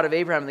just the God of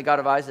Abraham and the God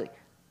of Isaac.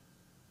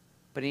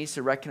 But he needs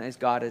to recognize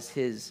God as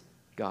his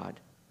God.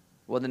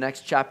 Well, the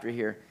next chapter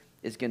here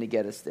is going to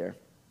get us there.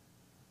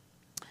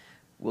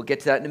 We'll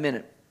get to that in a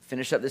minute.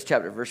 Finish up this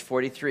chapter, verse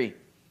 43.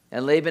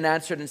 And Laban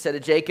answered and said to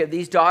Jacob,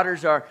 these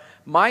daughters are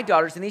my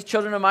daughters, and these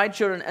children are my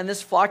children, and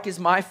this flock is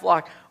my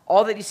flock.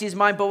 All that you see is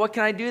mine, but what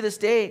can I do this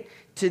day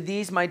to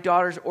these my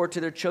daughters or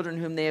to their children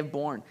whom they have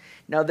borne?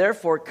 Now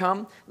therefore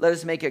come, let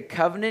us make a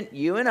covenant,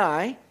 you and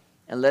I,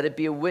 and let it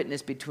be a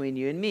witness between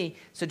you and me.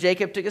 So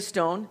Jacob took a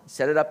stone,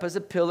 set it up as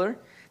a pillar.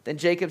 Then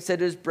Jacob said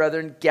to his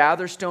brethren,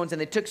 gather stones.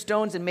 And they took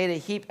stones and made a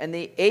heap, and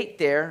they ate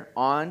there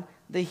on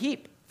the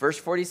heap. Verse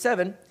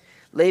 47,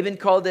 Laban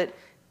called it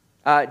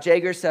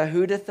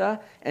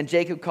Jegar-sahadutha, and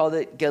Jacob called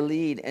it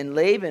Gilead. And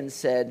Laban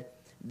said,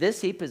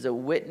 this heap is a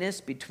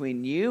witness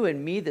between you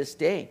and me this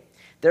day.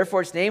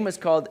 Therefore its name was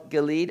called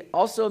Gilead,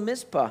 also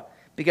Mizpah,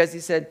 because he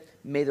said,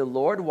 may the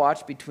Lord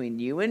watch between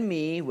you and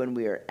me when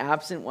we are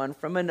absent one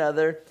from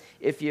another.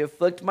 If you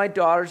afflict my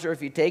daughters, or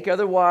if you take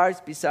other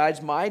wives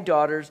besides my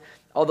daughters,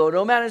 although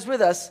no man is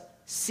with us,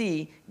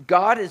 see,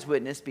 God is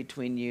witness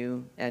between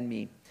you and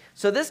me.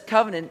 So this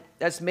covenant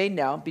that's made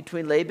now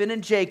between Laban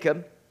and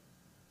Jacob,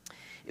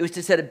 it was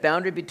to set a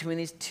boundary between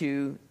these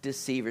two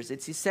deceivers.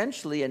 It's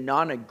essentially a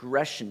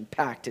non-aggression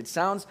pact. It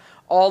sounds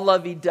all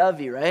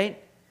lovey-dovey,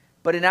 right?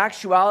 But in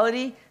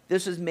actuality,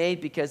 this was made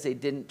because they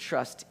didn't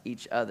trust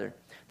each other.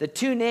 The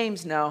two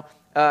names now,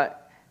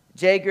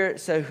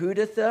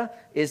 Jegar-sahadutha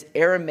is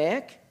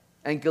Aramaic,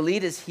 and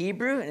Gilead is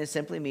Hebrew, and it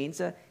simply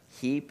means a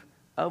heap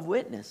of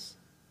witness.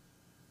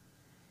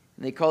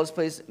 And they call this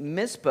place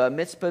Mizpah.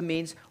 Mizpah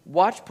means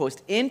watch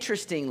post.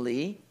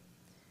 Interestingly,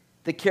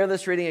 the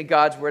careless reading of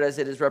God's word as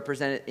it is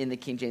represented in the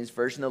King James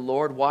Version, the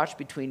Lord watched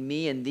between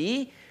me and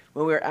thee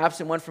when we are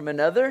absent one from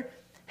another,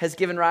 has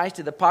given rise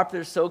to the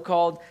popular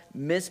so-called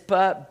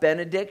Mizpah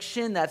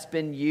benediction that's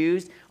been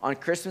used on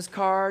Christmas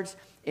cards,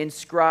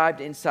 inscribed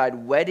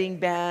inside wedding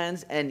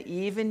bands, and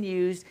even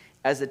used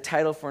as a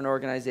title for an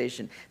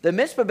organization. The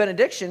Mizpah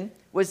benediction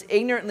was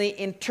ignorantly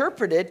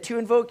interpreted to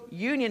invoke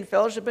union,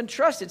 fellowship, and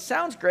trust. It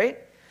sounds great,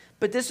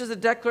 but this was a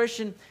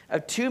declaration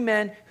of two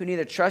men who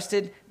neither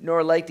trusted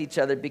nor liked each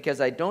other. Because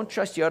I don't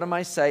trust you out of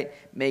my sight,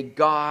 may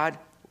God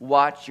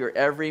watch your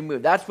every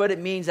move. That's what it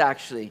means,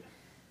 actually.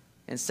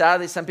 And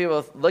sadly, some people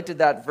have looked at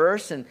that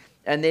verse and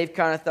they've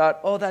kind of thought,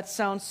 oh, that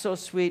sounds so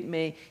sweet.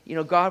 May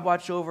God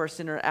watch over us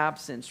in our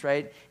absence,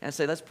 right? And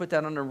say, let's put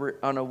that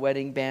on a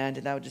wedding band,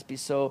 and that would just be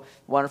so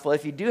wonderful.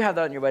 If you do have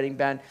that on your wedding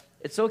band,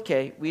 it's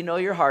okay. We know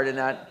your heart in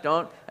that.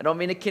 I don't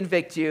mean to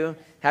convict you.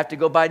 Have to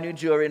go buy new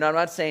jewelry. No, I'm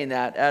not saying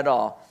that at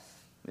all.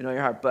 We know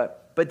your heart.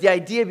 But the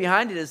idea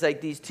behind it is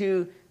like these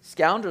two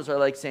scoundrels are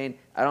like saying,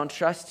 I don't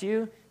trust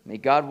you. May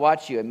God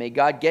watch you, and may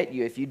God get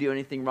you if you do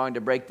anything wrong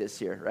to break this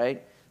here,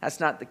 right? That's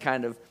not the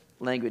kind of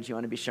language you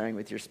want to be sharing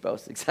with your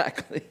spouse,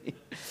 exactly.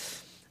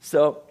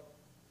 So,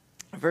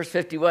 verse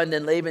 51,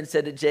 then Laban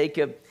said to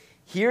Jacob,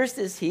 Here's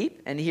this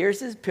heap, and here's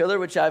this pillar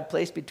which I have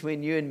placed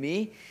between you and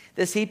me.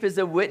 This heap is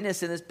a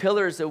witness, and this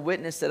pillar is a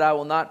witness that I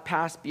will not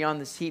pass beyond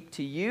this heap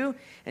to you,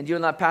 and you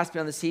will not pass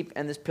beyond this heap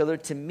and this pillar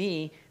to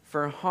me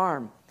for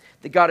harm.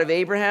 The God of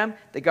Abraham,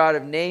 the God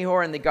of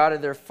Nahor, and the God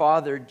of their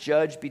father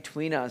judge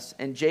between us.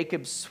 And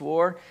Jacob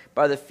swore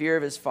by the fear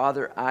of his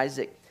father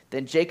Isaac.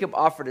 Then Jacob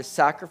offered a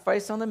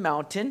sacrifice on the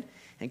mountain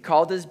and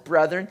called his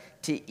brethren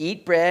to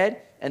eat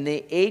bread. And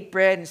they ate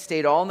bread and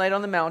stayed all night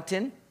on the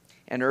mountain.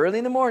 And early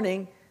in the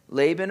morning,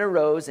 Laban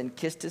arose and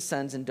kissed his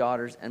sons and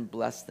daughters and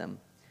blessed them.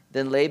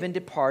 Then Laban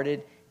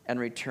departed and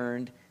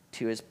returned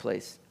to his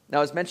place. Now,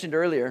 as mentioned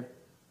earlier,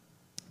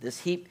 this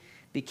heap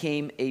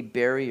became a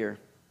barrier.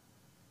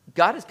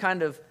 God is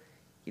kind of,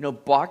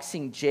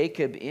 boxing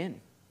Jacob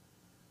in.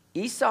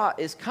 Esau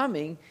is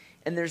coming,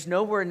 and there's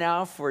nowhere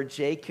now for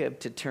Jacob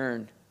to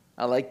turn.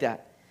 I like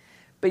that.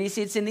 But you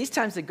see, it's in these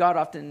times that God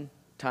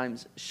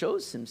oftentimes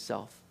shows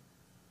himself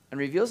and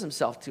reveals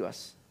himself to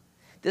us.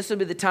 This will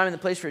be the time and the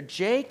place for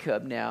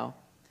Jacob now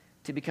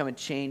to become a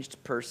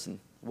changed person.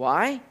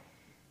 Why?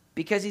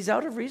 Because he's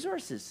out of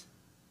resources.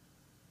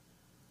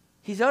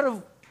 He's out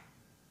of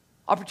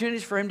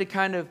opportunities for him to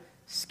kind of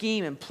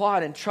scheme and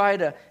plot and try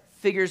to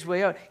figure his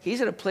way out. He's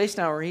at a place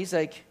now where he's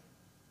like,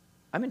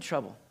 I'm in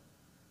trouble,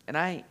 and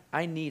I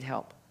need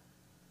help.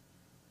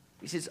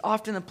 He says,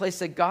 often the place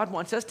that God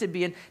wants us to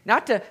be in,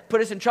 not to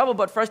put us in trouble,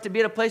 but for us to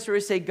be at a place where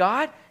we say,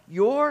 God,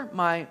 you're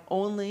my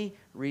only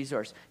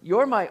resource.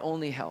 You're my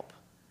only help.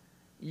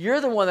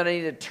 You're the one that I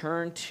need to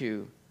turn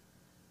to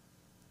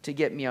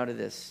get me out of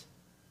this.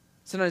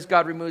 Sometimes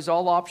God removes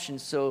all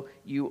options so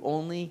you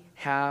only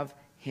have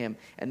him.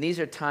 And these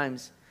are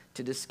times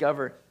to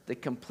discover the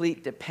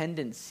complete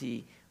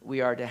dependency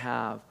we are to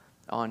have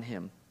on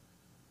him.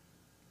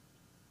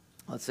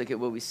 Let's look at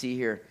what we see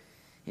here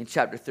in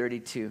chapter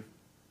 32.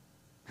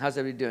 How's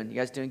everybody doing? You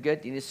guys doing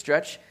good? Do you need to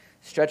stretch?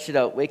 Stretch it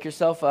out. Wake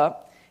yourself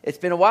up. It's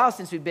been a while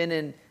since we've been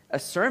in a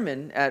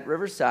sermon at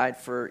Riverside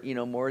for,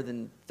 more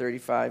than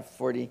 35,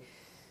 40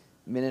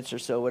 minutes or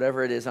so,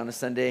 whatever it is on a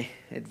Sunday.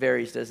 It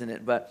varies, doesn't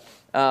it? But,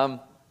 all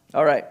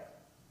right.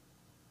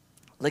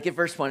 Look at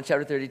verse 1,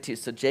 chapter 32.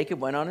 So Jacob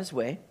went on his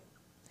way,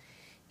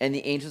 and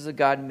the angels of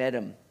God met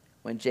him.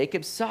 When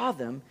Jacob saw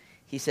them,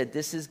 he said,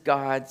 this is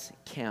God's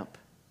camp.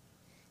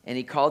 And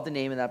he called the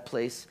name of that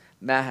place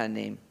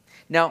Mahanaim.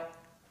 Now,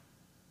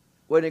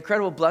 what an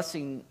incredible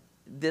blessing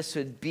this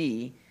would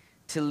be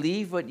to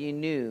leave what you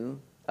knew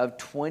of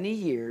 20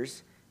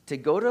 years to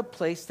go to a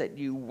place that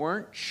you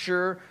weren't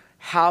sure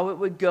how it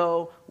would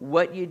go,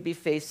 what you'd be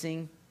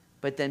facing,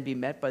 but then be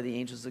met by the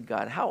angels of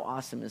God. How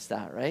awesome is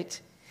that, right?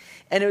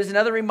 And it was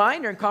another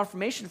reminder and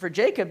confirmation for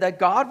Jacob that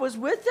God was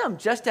with him,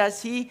 just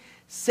as he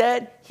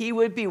said he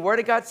would be. Where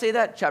did God say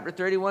that? Chapter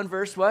 31,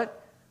 verse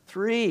what?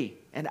 3.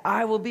 And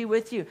I will be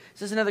with you.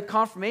 This is another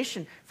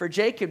confirmation for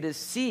Jacob to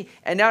see,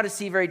 and now to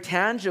see very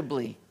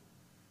tangibly.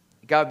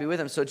 God will be with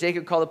him. So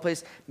Jacob called the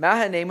place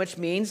Mahanaim, which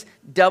means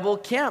double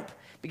camp.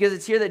 Because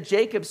it's here that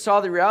Jacob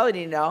saw the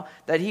reality now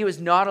that he was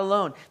not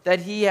alone, that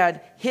he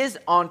had his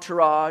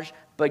entourage,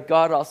 but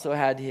God also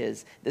had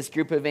his. This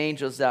group of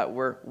angels that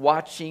were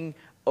watching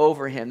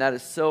over him. That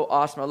is so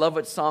awesome. I love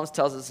what Psalms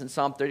tells us in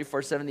Psalm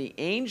 34:7. The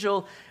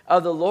angel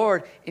of the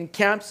Lord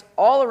encamps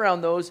all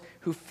around those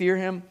who fear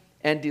him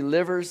and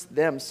delivers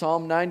them.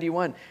 Psalm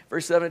 91,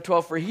 verse 11 and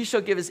 12. For he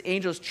shall give his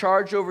angels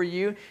charge over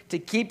you to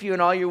keep you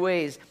in all your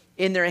ways.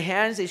 In their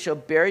hands they shall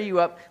bear you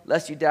up,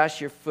 lest you dash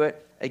your foot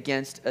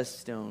against a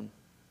stone.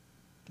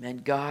 Man,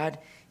 God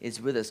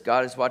is with us.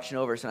 God is watching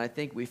over us. And I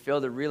think we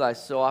fail to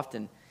realize so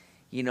often,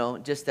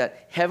 just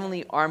that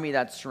heavenly army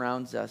that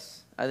surrounds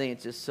us. I think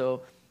it's just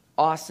so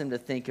awesome to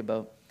think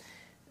about.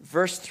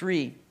 Verse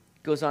 3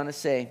 goes on to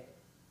say,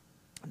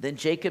 then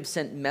Jacob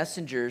sent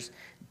messengers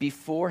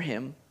before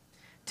him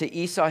to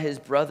Esau his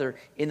brother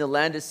in the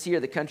land of Seir,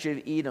 the country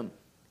of Edom.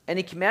 And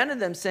he commanded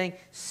them, saying,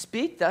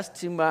 speak thus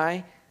to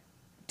my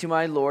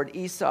lord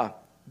Esau.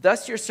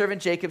 Thus your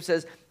servant Jacob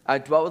says, I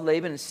dwelt with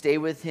Laban and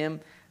stayed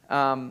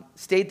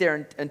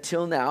there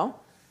until now.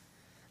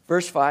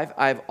 Verse 5,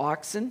 I have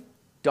oxen,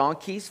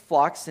 donkeys,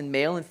 flocks, and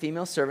male and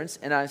female servants,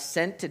 and I have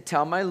sent to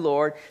tell my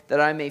lord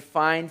that I may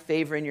find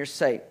favor in your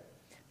sight.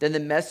 Then the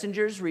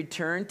messengers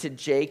returned to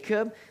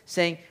Jacob,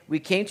 saying, we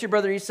came to your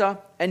brother Esau,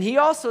 and he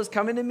also is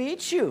coming to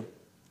meet you.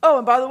 Oh,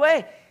 and by the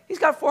way, he's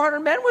got 400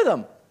 men with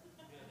him.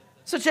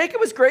 So Jacob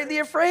was greatly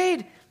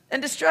afraid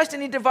and distressed,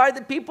 and he divided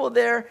the people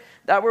there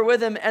that were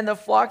with him and the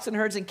flocks and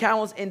herds and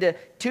camels into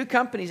 2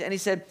 companies. And he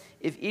said,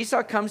 if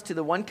Esau comes to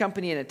the one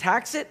company and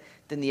attacks it,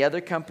 then the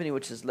other company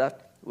which is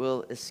left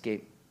will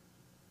escape.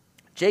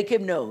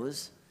 Jacob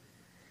knows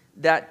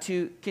that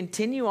to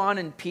continue on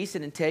in peace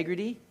and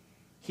integrity,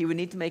 he would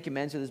need to make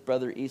amends with his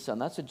brother Esau.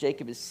 And that's what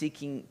Jacob is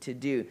seeking to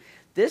do.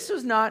 This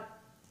was not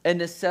a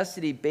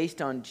necessity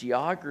based on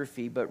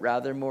geography, but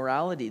rather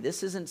morality.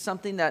 This isn't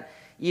something that,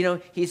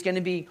 he's going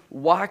to be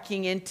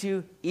walking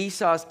into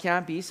Esau's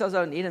camp. Esau's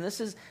out in Edom.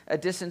 This is a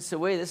distance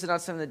away. This is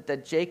not something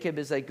that Jacob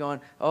is like going,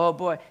 oh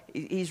boy.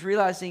 He's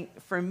realizing,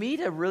 for me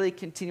to really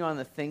continue on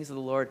the things of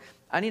the Lord,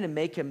 I need to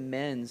make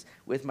amends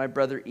with my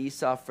brother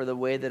Esau for the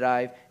way that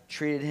I've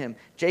treated him.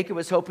 Jacob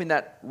was hoping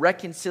that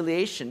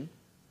reconciliation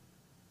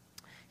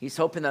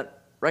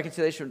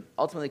would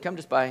ultimately come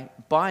just by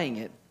buying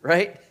it,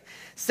 right?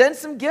 Send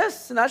some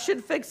gifts, and that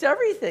should fix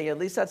everything. At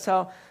least that's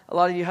how a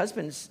lot of you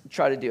husbands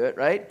try to do it,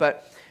 right?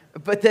 But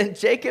then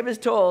Jacob is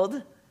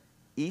told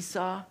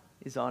Esau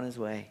is on his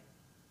way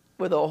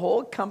with a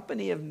whole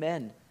company of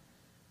men.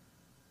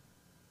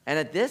 And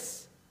at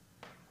this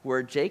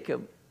word,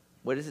 Jacob,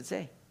 what does it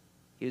say?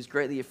 He was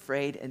greatly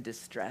afraid and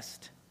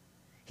distressed.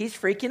 He's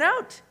freaking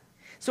out.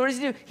 So what does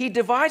he do? He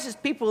divides his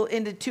people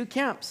into two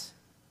camps.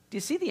 Do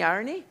you see the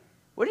irony?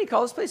 What did he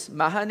call this place?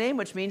 Mahanaim,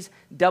 which means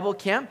double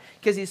camp.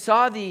 Because he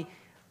saw the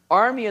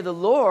army of the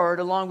Lord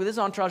along with his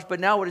entourage. But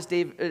now what does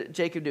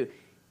Jacob do?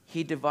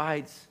 He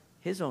divides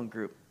his own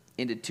group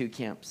into two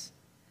camps.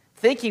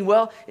 Thinking,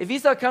 well, if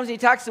Esau comes and he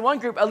attacks the one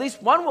group, at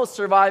least one will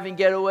survive and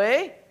get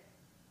away.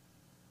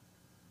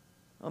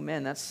 Oh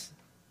man, that's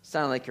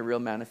sounding like a real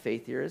man of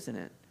faith here, isn't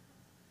it?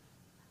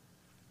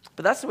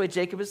 But that's the way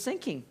Jacob is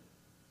thinking.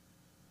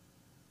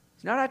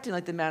 He's not acting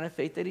like the man of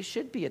faith that he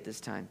should be at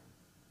this time.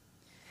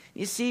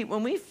 You see,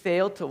 when we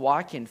fail to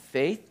walk in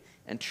faith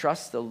and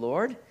trust the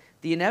Lord,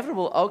 the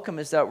inevitable outcome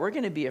is that we're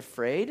going to be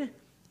afraid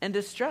and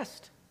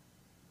distressed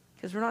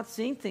because we're not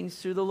seeing things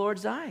through the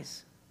Lord's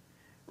eyes.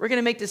 We're going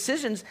to make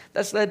decisions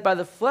that's led by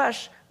the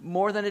flesh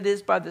more than it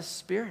is by the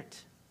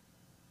Spirit.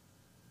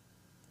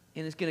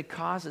 And it's going to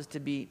cause us to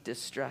be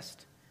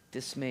distressed,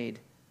 dismayed.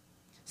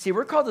 See,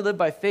 we're called to live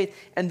by faith,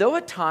 and though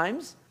at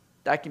times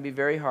that can be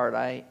very hard,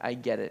 I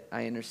get it,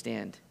 I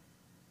understand.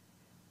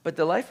 But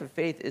the life of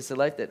faith is the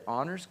life that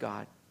honors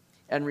God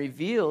and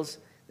reveals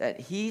that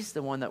He's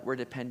the one that we're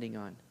depending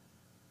on.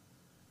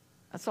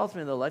 That's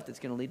ultimately the life that's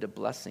going to lead to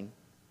blessing.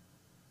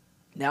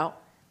 Now,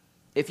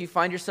 if you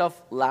find yourself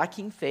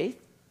lacking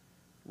faith,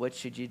 what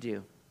should you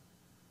do?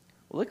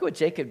 Well, look at what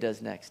Jacob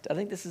does next. I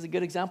think this is a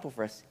good example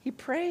for us. He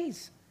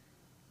prays.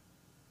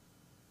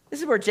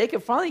 This is where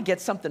Jacob finally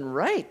gets something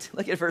right.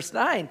 Look at verse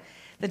 9.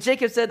 Then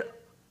Jacob said,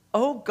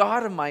 O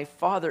God of my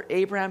father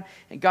Abraham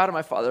and God of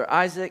my father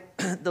Isaac,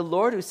 the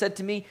Lord who said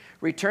to me,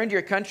 return to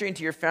your country and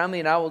to your family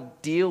and I will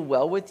deal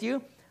well with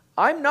you.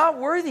 I'm not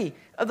worthy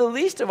of the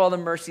least of all the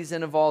mercies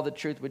and of all the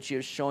truth which you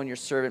have shown your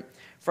servant.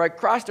 For I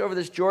crossed over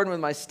this Jordan with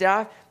my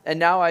staff, and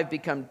now I've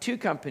become two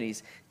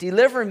companies.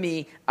 Deliver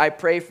me, I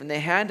pray, from the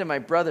hand of my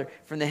brother,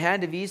 from the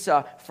hand of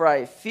Esau, for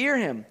I fear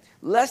him,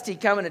 lest he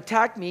come and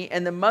attack me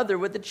and the mother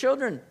with the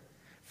children.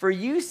 For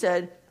you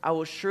said, I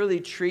will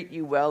surely treat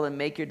you well and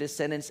make your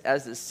descendants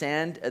as the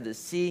sand of the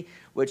sea,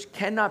 which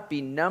cannot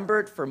be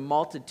numbered for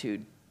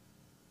multitude.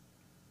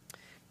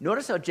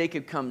 Notice how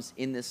Jacob comes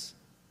in this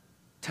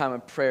time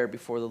of prayer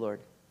before the Lord.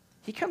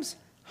 He comes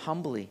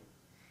humbly.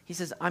 He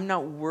says, I'm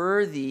not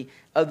worthy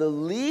of the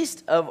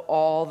least of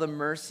all the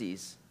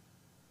mercies.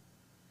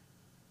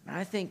 And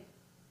I think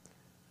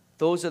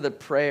those are the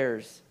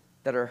prayers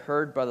that are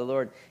heard by the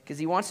Lord, because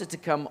He wants us to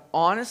come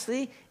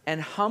honestly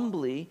and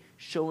humbly,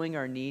 showing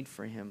our need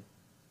for Him.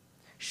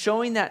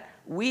 Showing that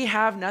we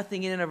have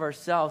nothing in and of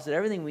ourselves, that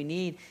everything we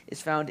need is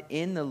found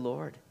in the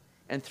Lord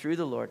and through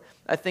the Lord.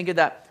 I think of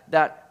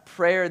that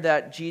prayer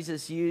that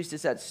Jesus used.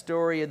 It's that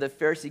story of the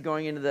Pharisee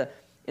going into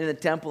the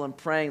temple and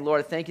praying, Lord,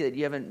 I thank you that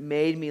you haven't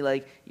made me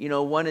like,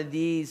 one of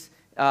these,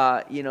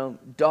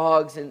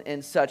 dogs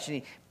and such. And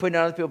he put it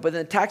on other people. But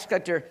then the tax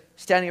collector,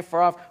 standing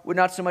afar off, would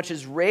not so much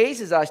as raise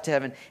his eyes to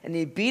heaven. And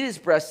he beat his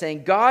breast,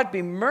 saying, God,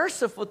 be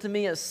merciful to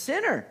me, a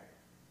sinner.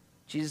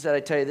 Jesus said, I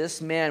tell you,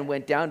 this man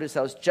went down to his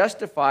house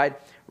justified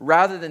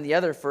rather than the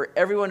other. For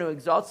everyone who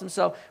exalts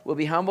himself will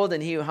be humbled,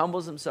 and he who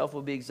humbles himself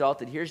will be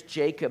exalted. Here's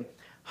Jacob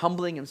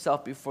humbling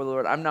himself before the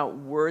Lord. I'm not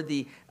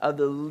worthy of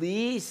the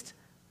least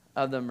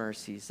of the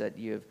mercies that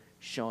you have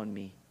shown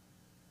me.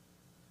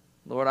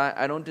 Lord,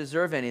 I don't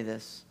deserve any of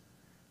this,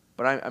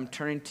 but I'm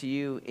turning to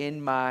you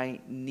in my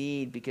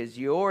need because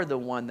you're the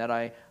one that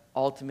I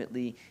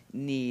ultimately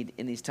need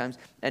in these times.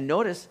 And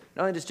notice,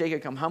 not only does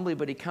Jacob come humbly,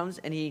 but he comes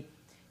and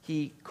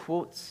he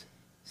quotes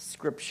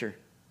Scripture.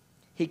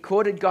 He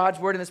quoted God's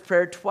word in this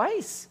prayer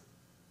twice.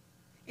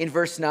 In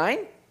verse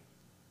 9,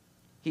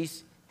 he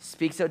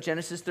speaks out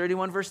Genesis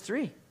 31, verse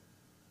 3.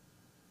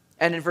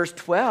 And in verse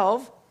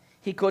 12,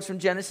 he quotes from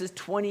Genesis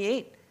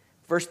 28,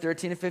 verse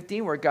 13 and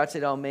 15, where God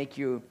said, I'll make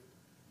your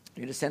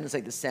descendants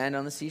like the sand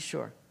on the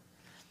seashore.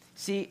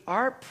 See,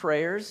 our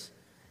prayers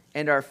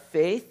and our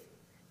faith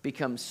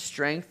become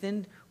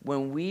strengthened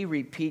when we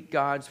repeat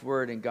God's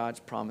word and God's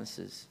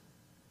promises.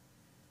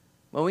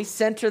 When we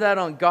center that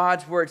on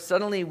God's word,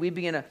 suddenly we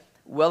begin to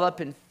well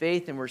up in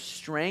faith and we're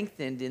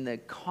strengthened in the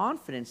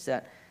confidence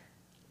that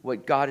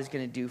what God is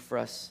going to do for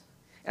us.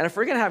 And if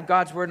we're going to have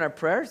God's word in our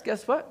prayers,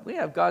 guess what? We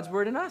have God's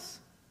word in us.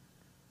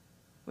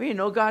 We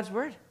know God's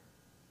word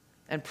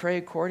and pray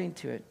according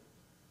to it.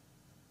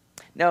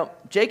 Now,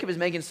 Jacob is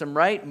making some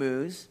right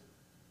moves,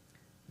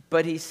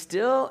 but he's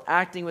still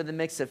acting with a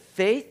mix of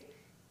faith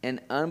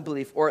and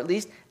unbelief, or at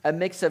least a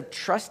mix of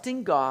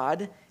trusting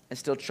God and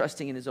still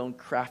trusting in his own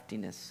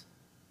craftiness.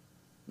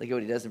 Look at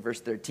what he does in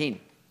verse 13.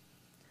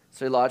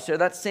 So he lodged there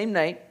that same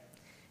night,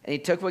 and he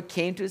took what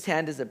came to his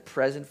hand as a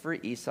present for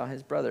Esau,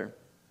 his brother.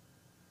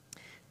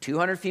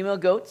 200 female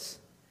goats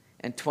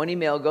and 20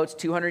 male goats,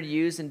 200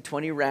 ewes and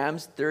 20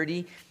 rams,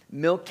 30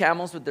 milk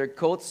camels with their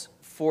colts,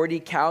 40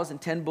 cows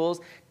and 10 bulls,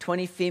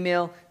 20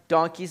 female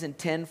donkeys and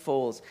 10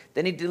 foals.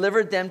 Then he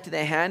delivered them to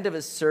the hand of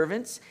his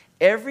servants.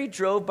 Every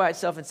drove by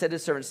itself and said to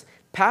his servants,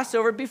 pass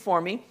over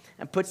before me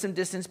and put some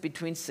distance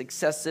between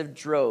successive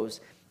droves.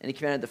 And he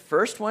commanded the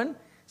first one,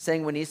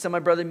 saying, when Esau, my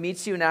brother,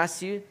 meets you and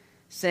asks you,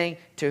 saying,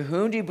 to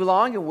whom do you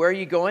belong and where are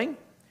you going?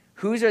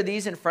 Whose are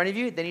these in front of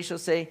you? Then he shall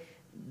say,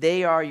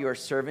 they are your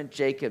servant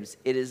Jacob's.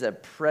 It is a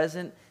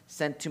present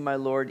sent to my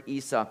lord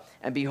Esau.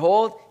 And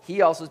behold,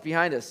 he also is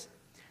behind us.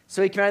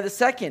 So he commanded the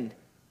second,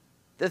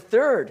 the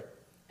third,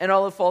 and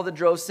all who followed the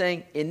drove,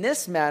 saying, in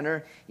this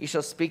manner you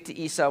shall speak to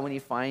Esau when you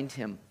find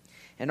him.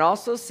 And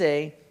also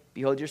say,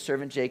 behold, your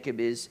servant Jacob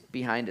is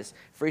behind us.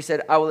 For he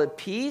said, I will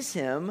appease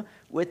him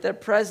with the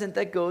present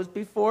that goes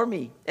before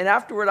me. And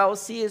afterward I will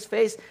see his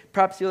face.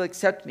 Perhaps he will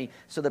accept me.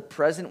 So the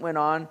present went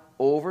on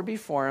over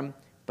before him,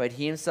 but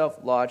he himself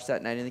lodged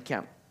that night in the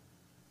camp.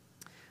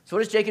 So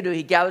what does Jacob do?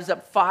 He gathers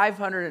up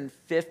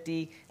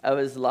 550 of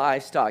his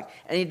livestock,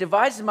 and he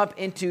divides them up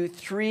into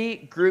 3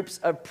 groups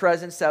of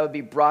presents that would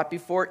be brought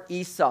before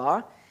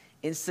Esau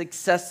in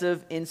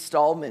successive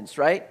installments,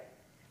 right?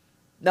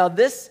 Now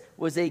this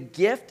was a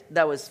gift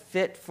that was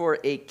fit for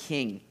a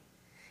king.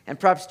 And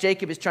perhaps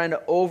Jacob is trying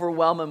to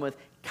overwhelm him with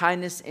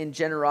kindness and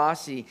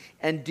generosity,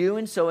 and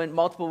doing so in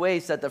multiple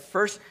ways, that the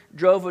first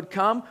drove would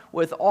come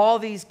with all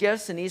these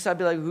gifts, and Esau would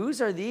be like, whose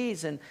are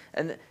these? And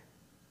the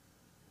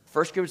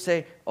first group would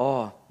say,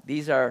 oh,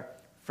 these are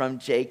from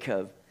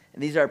Jacob,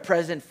 and these are a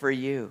present for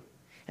you.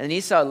 And then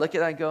Esau would look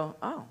at that and go,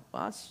 oh,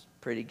 well, that's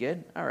pretty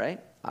good. All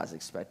right, I was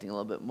expecting a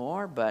little bit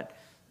more, but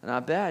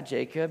not bad,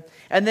 Jacob.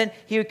 And then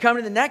he would come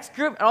to the next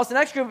group, and also the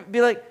next group would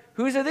be like,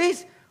 whose are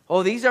these?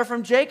 Oh, these are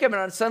from Jacob.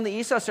 And suddenly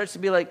Esau starts to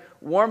be like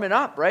warming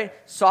up, right?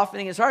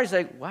 Softening his heart. He's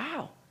like,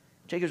 wow,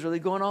 Jacob's really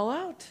going all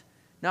out.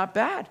 Not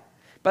bad.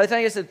 By the time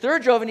he gets to the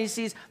third drove and he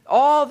sees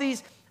all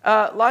these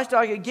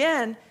livestock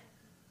again,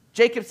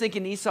 Jacob's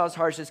thinking Esau's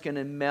heart's just going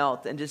to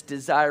melt and just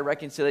desire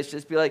reconciliation.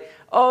 Just be like,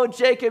 oh,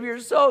 Jacob, you're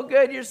so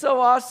good. You're so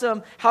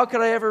awesome. How could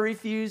I ever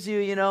refuse you,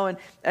 you know?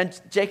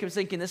 And Jacob's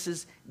thinking this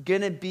is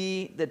going to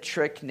be the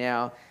trick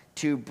now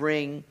to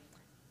bring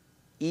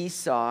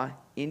Esau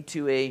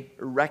into a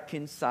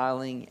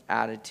reconciling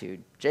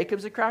attitude.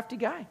 Jacob's a crafty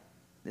guy.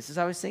 This is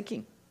how he's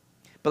thinking.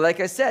 But like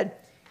I said,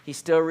 he's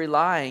still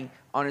relying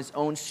on his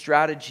own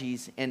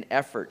strategies and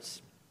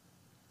efforts.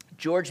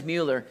 George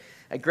Mueller,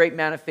 a great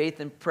man of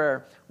faith and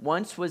prayer,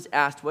 once was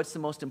asked, what's the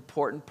most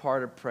important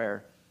part of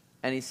prayer?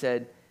 And he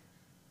said,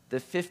 the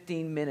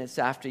 15 minutes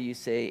after you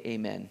say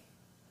amen.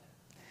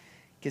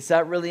 Because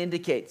that really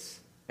indicates,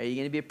 are you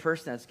going to be a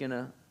person that's going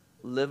to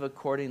live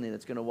accordingly,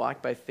 that's going to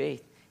walk by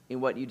faith in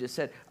what you just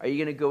said? Are you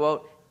going to go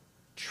out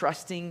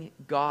trusting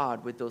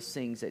God with those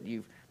things that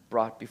you've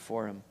brought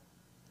before him?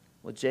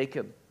 Well,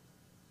 Jacob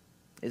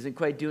isn't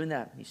quite doing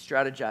that. He's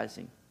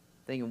strategizing,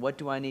 thinking, what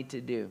do I need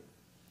to do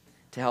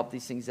to help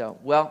these things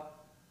out? Well,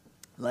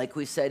 like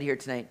we said here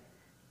tonight,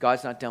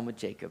 God's not done with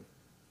Jacob.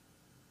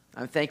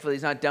 I'm thankful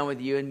he's not done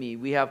with you and me.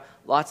 We have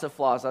lots of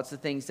flaws, lots of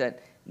things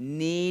that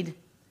need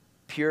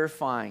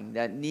purifying,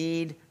 that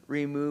need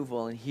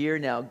removal. And here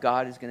now,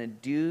 God is going to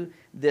do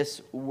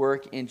this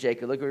work in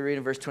Jacob. Look what we read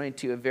in verse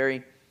 22, a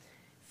very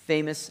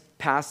famous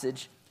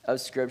passage of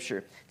Scripture.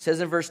 It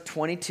says in verse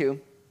 22,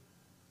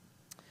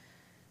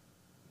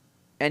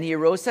 and he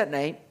arose that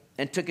night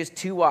and took his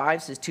 2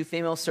 wives, his 2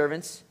 female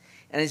servants,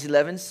 and his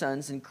 11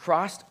 sons, and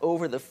crossed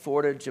over the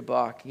ford of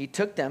Jabbok. He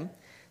took them,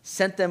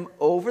 sent them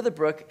over the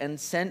brook, and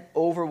sent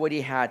over what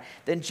he had.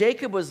 Then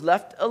Jacob was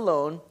left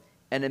alone,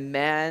 and a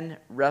man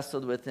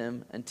wrestled with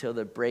him until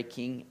the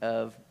breaking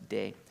of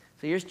day.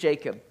 So here's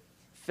Jacob,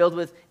 filled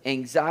with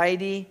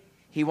anxiety.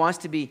 He wants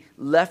to be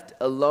left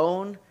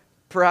alone.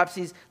 Perhaps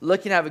he's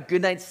looking to have a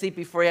good night's sleep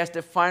before he has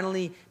to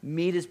finally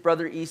meet his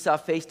brother Esau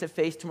face to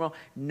face tomorrow.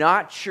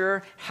 Not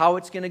sure how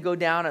it's going to go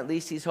down. At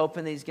least he's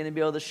hoping that he's going to be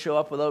able to show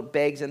up without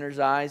bags under his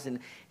eyes and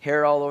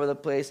hair all over the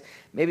place.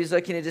 Maybe he's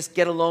looking to just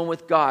get alone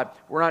with God.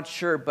 We're not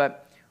sure,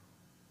 but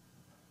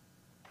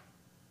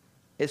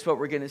it's what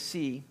we're going to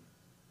see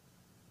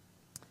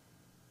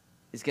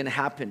is going to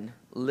happen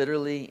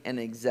literally and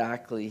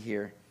exactly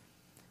here.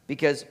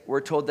 Because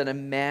we're told that a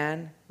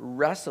man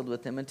wrestled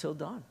with him until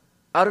dawn.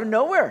 Out of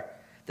nowhere,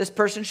 this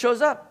person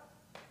shows up.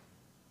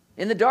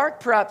 In the dark,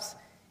 perhaps,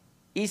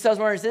 Esau's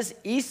wondering, is this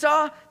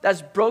Esau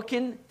that's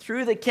broken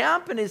through the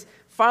camp and is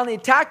finally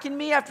attacking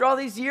me after all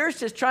these years,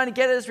 just trying to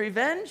get his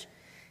revenge?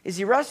 Is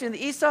he wrestling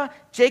with Esau?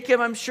 Jacob,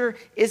 I'm sure,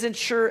 isn't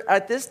sure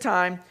at this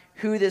time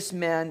who this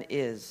man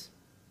is.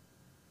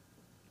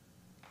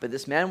 But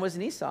this man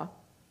wasn't Esau.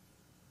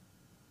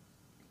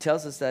 It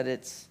tells us that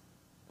it's,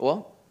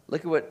 well,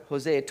 Look at what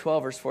Hosea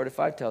 12, verse 4 to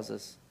 5 tells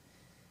us.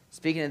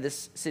 Speaking of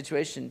this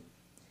situation,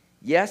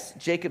 yes,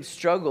 Jacob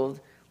struggled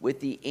with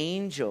the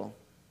angel,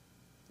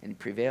 and he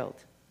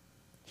prevailed.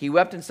 He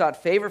wept and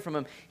sought favor from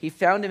him. He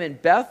found him in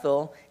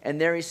Bethel,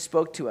 and there he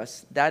spoke to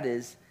us. That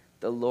is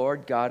the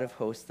Lord God of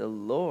hosts. The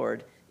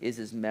Lord is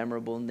his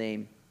memorable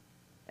name.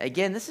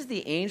 Again, this is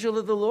the angel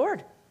of the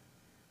Lord.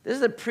 This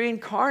is the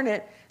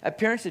pre-incarnate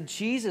appearance of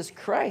Jesus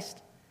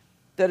Christ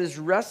that is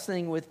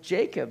wrestling with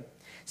Jacob.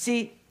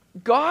 See,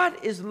 God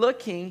is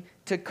looking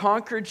to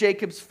conquer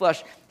Jacob's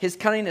flesh, his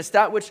cunningness,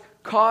 that which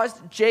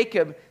caused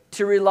Jacob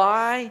to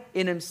rely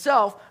in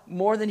himself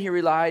more than he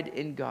relied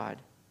in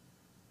God.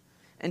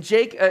 And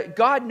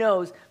God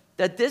knows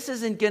that this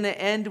isn't going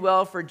to end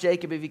well for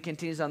Jacob if he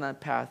continues on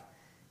that path.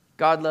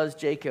 God loves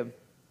Jacob,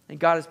 and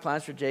God has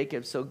plans for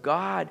Jacob. So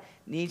God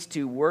needs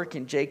to work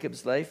in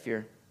Jacob's life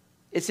here.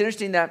 It's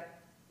interesting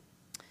that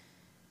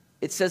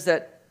it says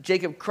that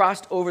Jacob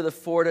crossed over the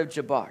ford of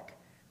Jabbok.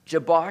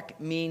 Jabbok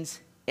means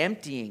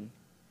emptying.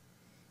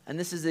 And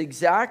this is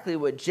exactly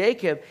what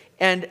Jacob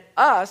and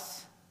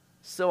us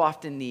so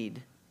often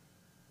need.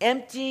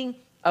 Emptying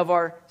of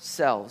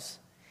ourselves.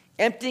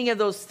 Emptying of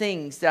those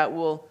things that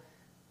will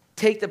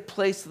take the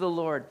place of the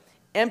Lord.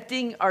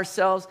 Emptying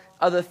ourselves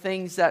of the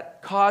things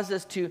that cause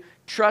us to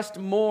trust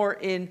more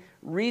in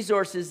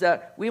resources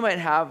that we might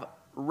have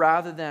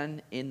rather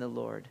than in the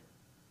Lord.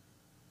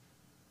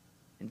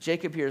 And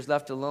Jacob here is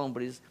left alone,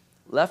 but he's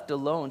left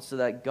alone so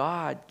that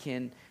God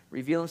can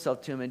reveal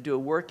himself to him and do a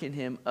work in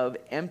him of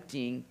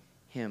emptying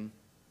him.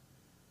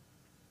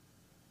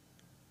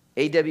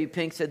 A.W.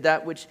 Pink said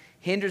that which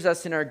hinders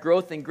us in our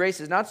growth and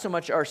grace is not so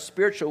much our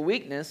spiritual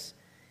weakness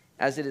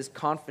as it is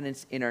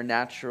confidence in our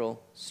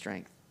natural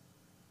strength.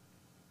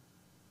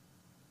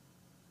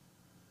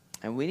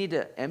 And we need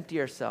to empty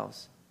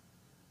ourselves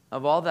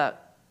of all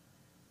that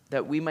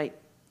we might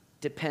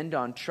depend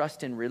on,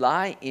 trust in,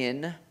 rely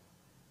in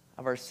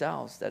of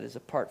ourselves that is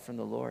apart from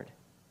the Lord.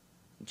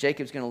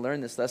 Jacob's going to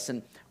learn this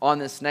lesson on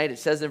this night. It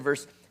says in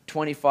verse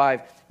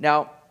 25,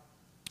 now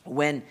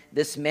when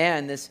this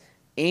man, this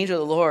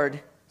angel of the Lord,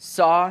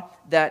 saw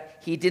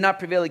that he did not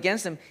prevail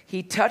against him,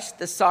 he touched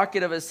the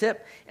socket of his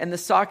hip, and the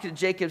socket of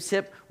Jacob's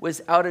hip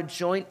was out of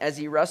joint as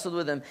he wrestled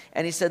with him.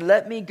 And he said,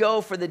 let me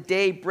go, for the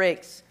day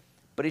breaks.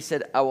 But he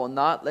said, I will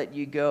not let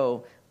you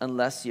go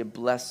unless you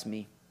bless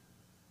me.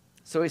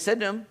 So he said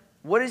to him,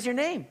 what is your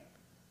name?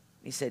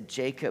 He said,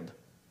 Jacob.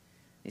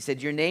 He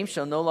said, your name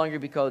shall no longer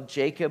be called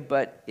Jacob,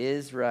 but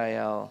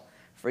Israel,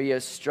 for you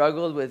have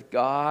struggled with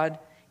God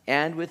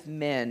and with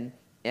men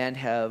and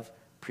have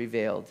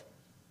prevailed.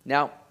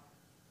 Now,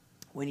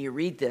 when you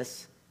read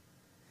this,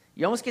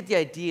 you almost get the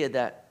idea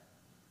that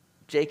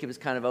Jacob is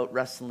kind of out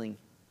wrestling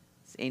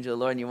this angel of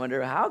the Lord, and you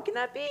wonder, how can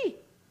that be?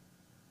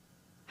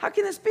 How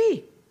can this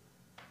be?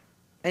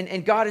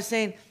 And God is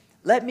saying,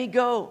 let me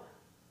go.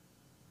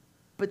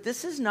 But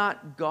this is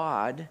not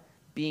God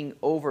being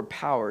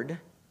overpowered.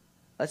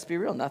 Let's be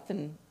real,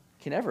 nothing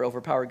can ever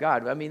overpower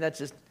God. I mean, that's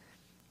just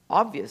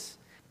obvious.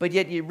 But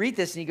yet you read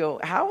this and you go,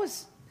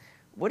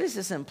 what is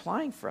this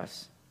implying for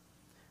us?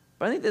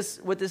 But I think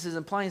what this is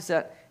implying is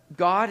that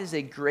God is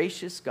a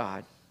gracious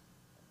God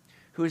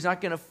who is not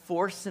going to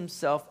force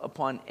himself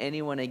upon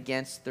anyone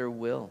against their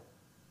will.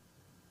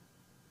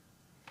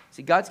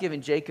 See, God's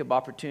given Jacob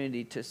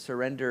opportunity to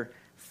surrender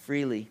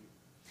freely.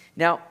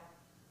 Now,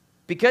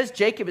 because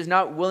Jacob is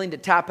not willing to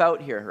tap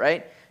out here,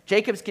 right?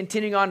 Jacob's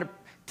continuing on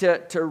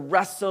to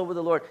wrestle with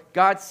the Lord.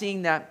 God's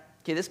seeing that,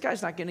 okay, this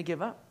guy's not going to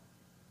give up.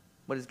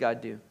 What does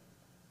God do?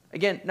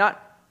 Again,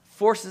 not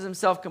forces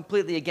himself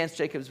completely against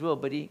Jacob's will,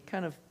 but he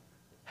kind of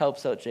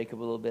helps out Jacob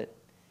a little bit.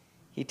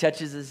 He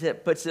touches his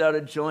hip, puts it out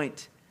of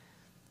joint,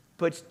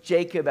 puts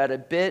Jacob at a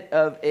bit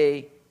of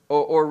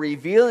or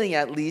revealing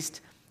at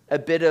least a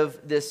bit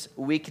of this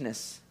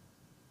weakness.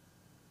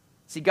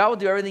 See, God will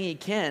do everything he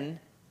can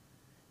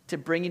to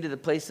bring you to the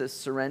place of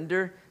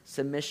surrender,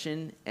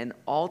 submission, and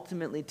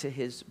ultimately to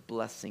his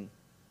blessing.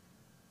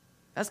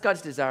 That's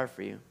God's desire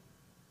for you,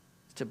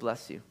 is to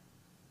bless you.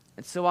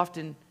 And so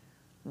often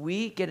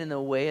we get in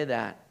the way of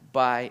that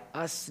by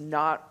us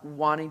not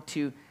wanting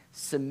to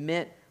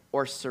submit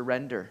or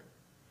surrender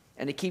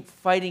and to keep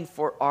fighting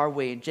for our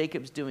way. And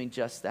Jacob's doing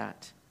just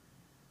that.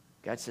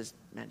 God says,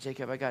 man,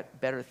 Jacob, I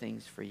got better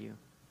things for you.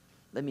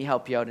 Let me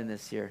help you out in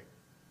this here.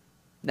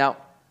 Now,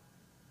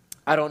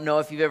 I don't know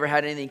if you've ever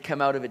had anything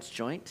come out of its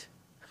joint.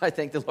 I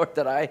thank the Lord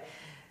that I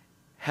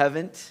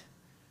haven't.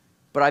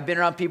 But I've been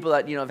around people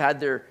that, have had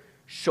their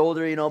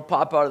shoulder,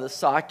 pop out of the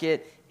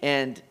socket,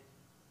 and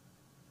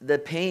the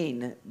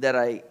pain that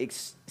I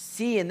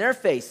see in their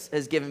face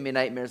has given me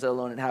nightmares, let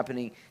alone it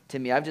happening to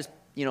me. I've just,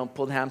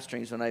 pulled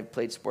hamstrings when I've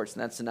played sports,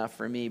 and that's enough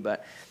for me.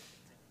 But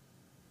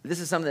this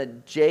is something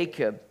that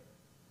Jacob,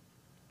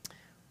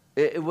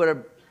 it would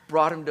have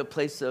brought him to a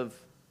place of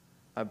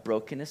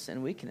brokenness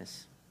and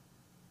weakness.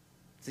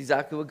 It's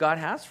exactly what God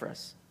has for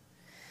us.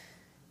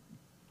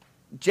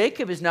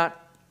 Jacob is not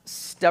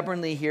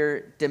stubbornly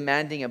here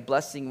demanding a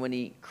blessing when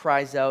he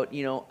cries out,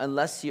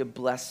 unless you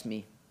bless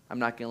me, I'm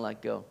not going to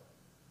let go.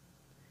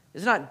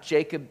 It's not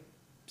Jacob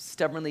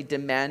stubbornly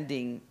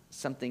demanding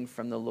something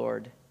from the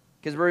Lord.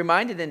 Because we're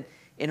reminded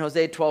in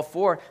Hosea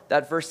 12:4,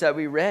 that verse that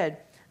we read,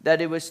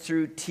 that it was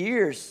through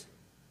tears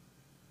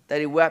that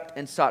he wept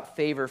and sought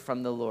favor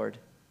from the Lord.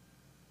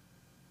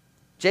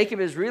 Jacob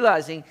is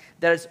realizing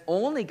that it's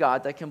only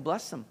God that can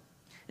bless him.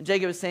 And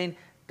Jacob is saying,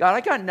 God,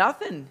 I got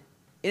nothing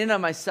in and of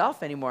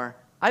myself anymore.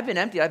 I've been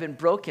emptied. I've been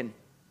broken.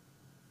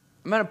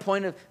 I'm at a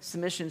point of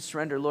submission and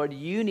surrender. Lord,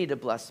 you need to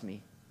bless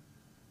me.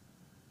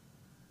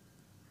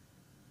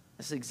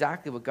 That's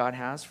exactly what God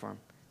has for him.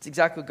 It's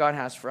exactly what God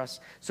has for us.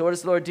 So what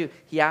does the Lord do?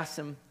 He asks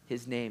him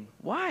his name.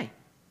 Why?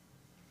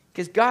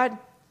 Because God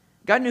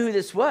knew who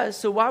this was,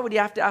 so why would he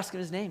have to ask him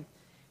his name?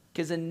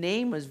 Because a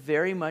name was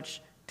very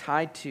much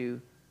tied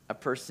to a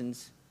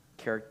person's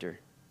character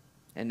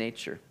and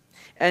nature.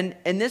 And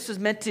this was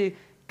meant to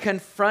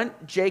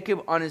confront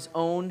Jacob on his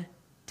own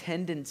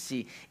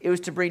tendency. It was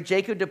to bring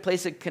Jacob to a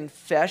place of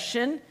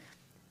confession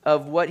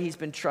of what he's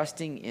been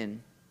trusting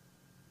in.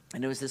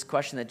 And it was with this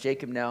question that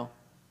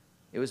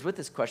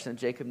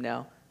Jacob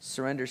now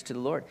surrenders to the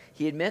Lord.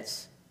 He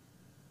admits,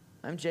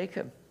 I'm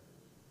Jacob.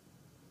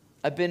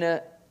 I've been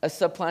a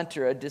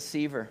supplanter, a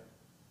deceiver.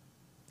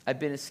 I've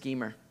been a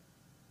schemer.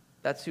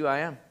 That's who I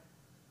am.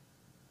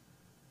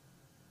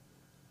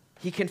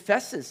 He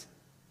confesses.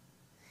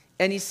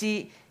 And you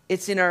see,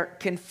 it's in our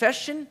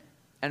confession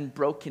and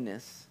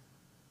brokenness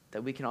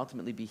that we can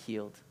ultimately be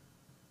healed.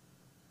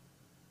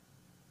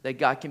 That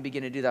God can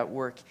begin to do that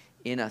work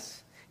in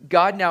us.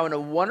 God now, in a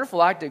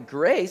wonderful act of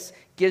grace,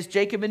 gives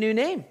Jacob a new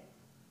name.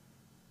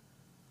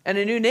 And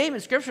a new name in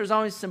Scripture is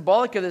always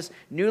symbolic of this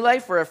new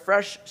life or a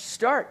fresh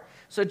start.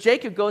 So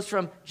Jacob goes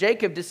from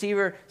Jacob,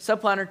 deceiver,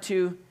 supplanter,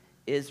 to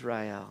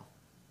Israel.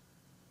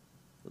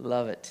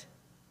 Love it.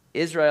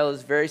 Israel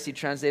is variously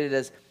translated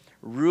as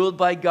ruled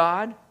by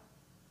God,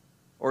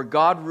 or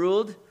God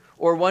ruled,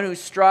 or one who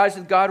strives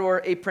with God,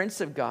 or a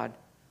prince of God.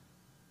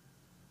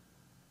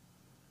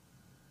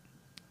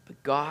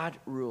 But God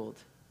ruled.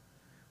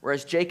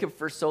 Whereas Jacob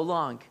for so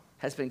long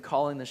has been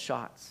calling the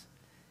shots.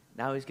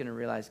 Now he's going to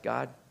realize,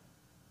 God,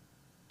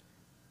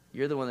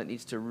 you're the one that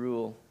needs to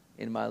rule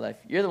in my life.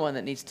 You're the one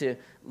that needs to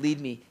lead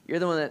me. You're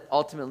the one that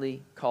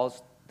ultimately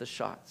calls the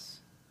shots.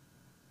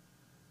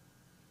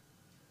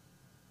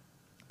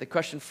 The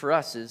question for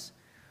us is,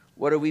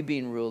 what are we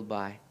being ruled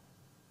by?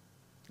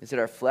 Is it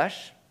our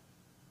flesh?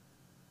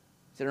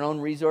 Is it our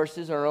own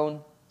resources, our own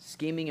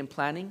scheming and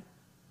planning?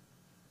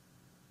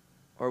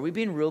 Or are we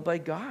being ruled by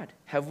God?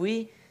 Have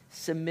we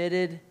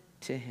submitted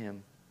to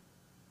him?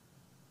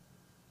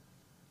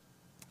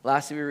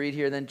 Lastly, we read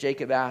here, then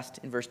Jacob asked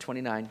in verse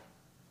 29,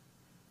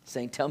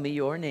 saying, tell me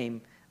your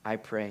name, I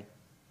pray. And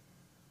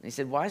he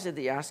said, why is it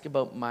that you ask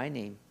about my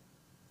name?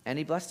 And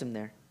he blessed him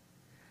there.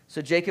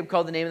 So Jacob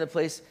called the name of the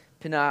place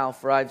Peniel,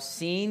 for I've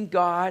seen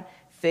God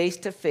face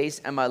to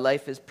face, and my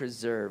life is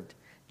preserved.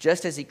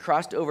 Just as he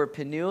crossed over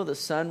Peniel, the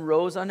sun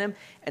rose on him,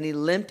 and he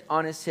limped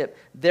on his hip.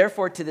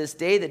 Therefore, to this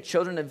day, the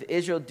children of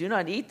Israel do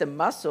not eat the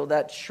muscle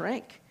that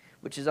shrank,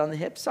 which is on the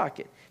hip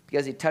socket,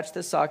 because he touched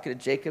the socket of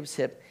Jacob's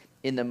hip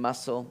in the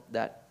muscle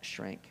that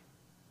shrank.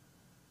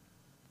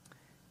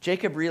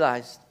 Jacob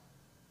realized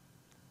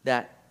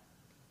that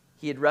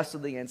he had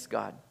wrestled against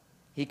God.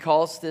 He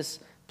calls this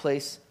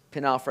place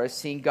Peniel, for I've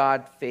seen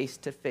God face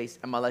to face,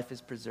 and my life is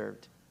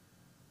preserved.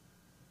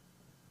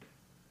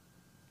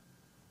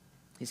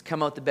 He's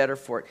come out the better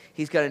for it.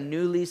 He's got a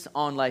new lease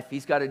on life.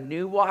 He's got a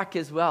new walk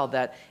as well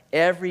that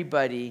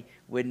everybody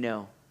would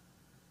know.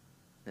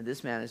 And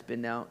this man has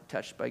been now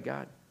touched by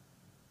God.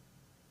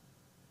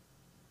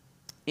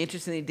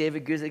 Interestingly,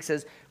 David Guzik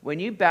says, when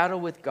you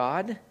battle with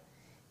God,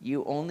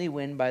 you only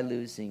win by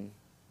losing,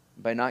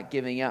 by not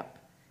giving up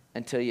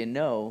until you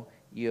know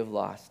you have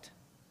lost.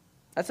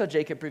 That's how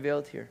Jacob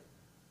prevailed here.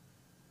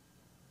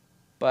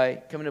 By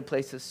coming to a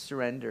place of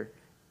surrender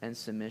and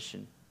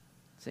submission.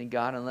 Saying,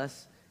 God,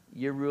 unless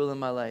you're ruling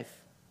my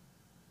life,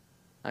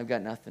 I've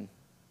got nothing.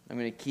 I'm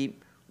going to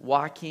keep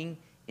walking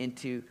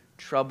into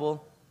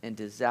trouble and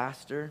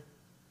disaster.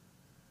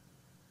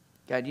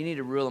 God, you need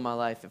to rule in my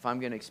life if I'm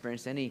going to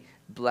experience any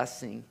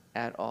blessing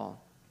at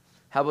all.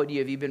 How about you?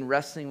 Have you been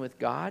wrestling with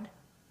God?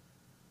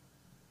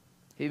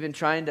 Have you been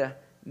trying to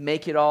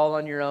make it all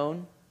on your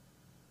own?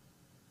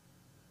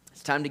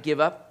 It's time to give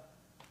up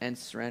and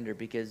surrender,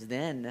 because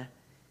then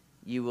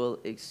you will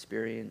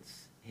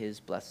experience his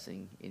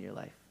blessing in your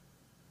life.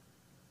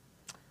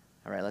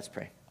 All right, let's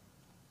pray.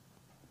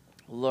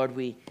 Lord,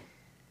 we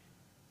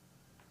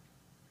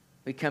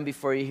come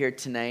before you here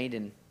tonight,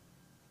 and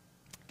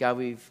God,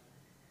 we've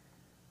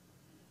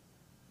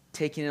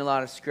taken in a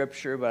lot of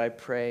scripture, but I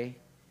pray,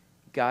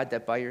 God,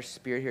 that by your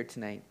Spirit here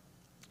tonight,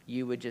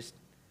 you would just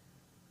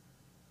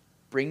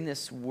bring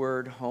this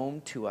word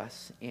home to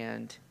us,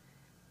 and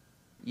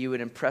you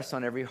would impress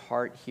on every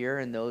heart here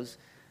and those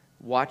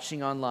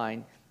watching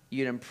online,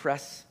 you'd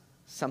impress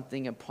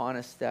something upon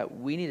us that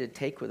we need to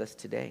take with us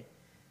today.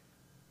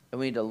 And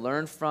we need to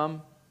learn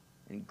from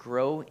and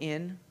grow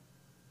in,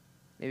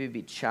 maybe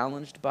be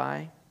challenged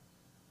by.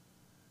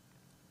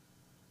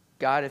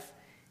 God, if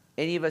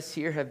any of us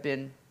here have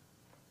been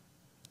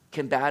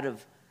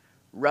combative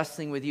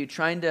wrestling with you,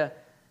 trying to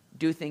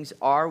do things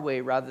our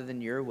way rather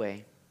than your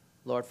way.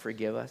 Lord,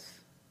 forgive us.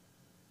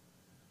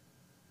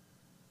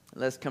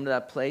 Let's come to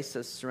that place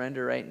of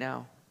surrender right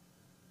now.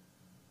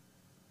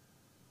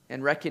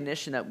 And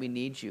recognition that we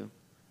need you.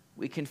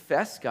 We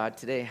confess, God,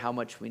 today how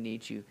much we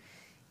need you.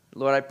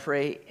 Lord, I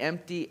pray,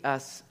 empty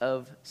us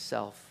of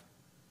self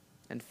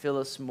and fill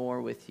us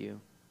more with you.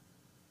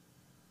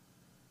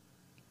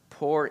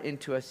 Pour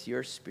into us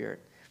your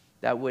Spirit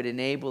that would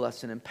enable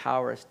us and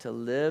empower us to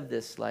live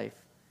this life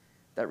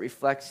that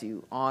reflects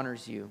you,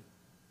 honors you,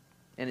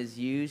 and is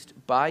used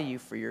by you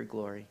for your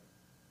glory.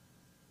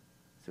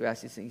 So we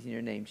ask these things in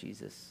your name,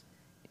 Jesus.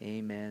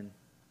 Amen.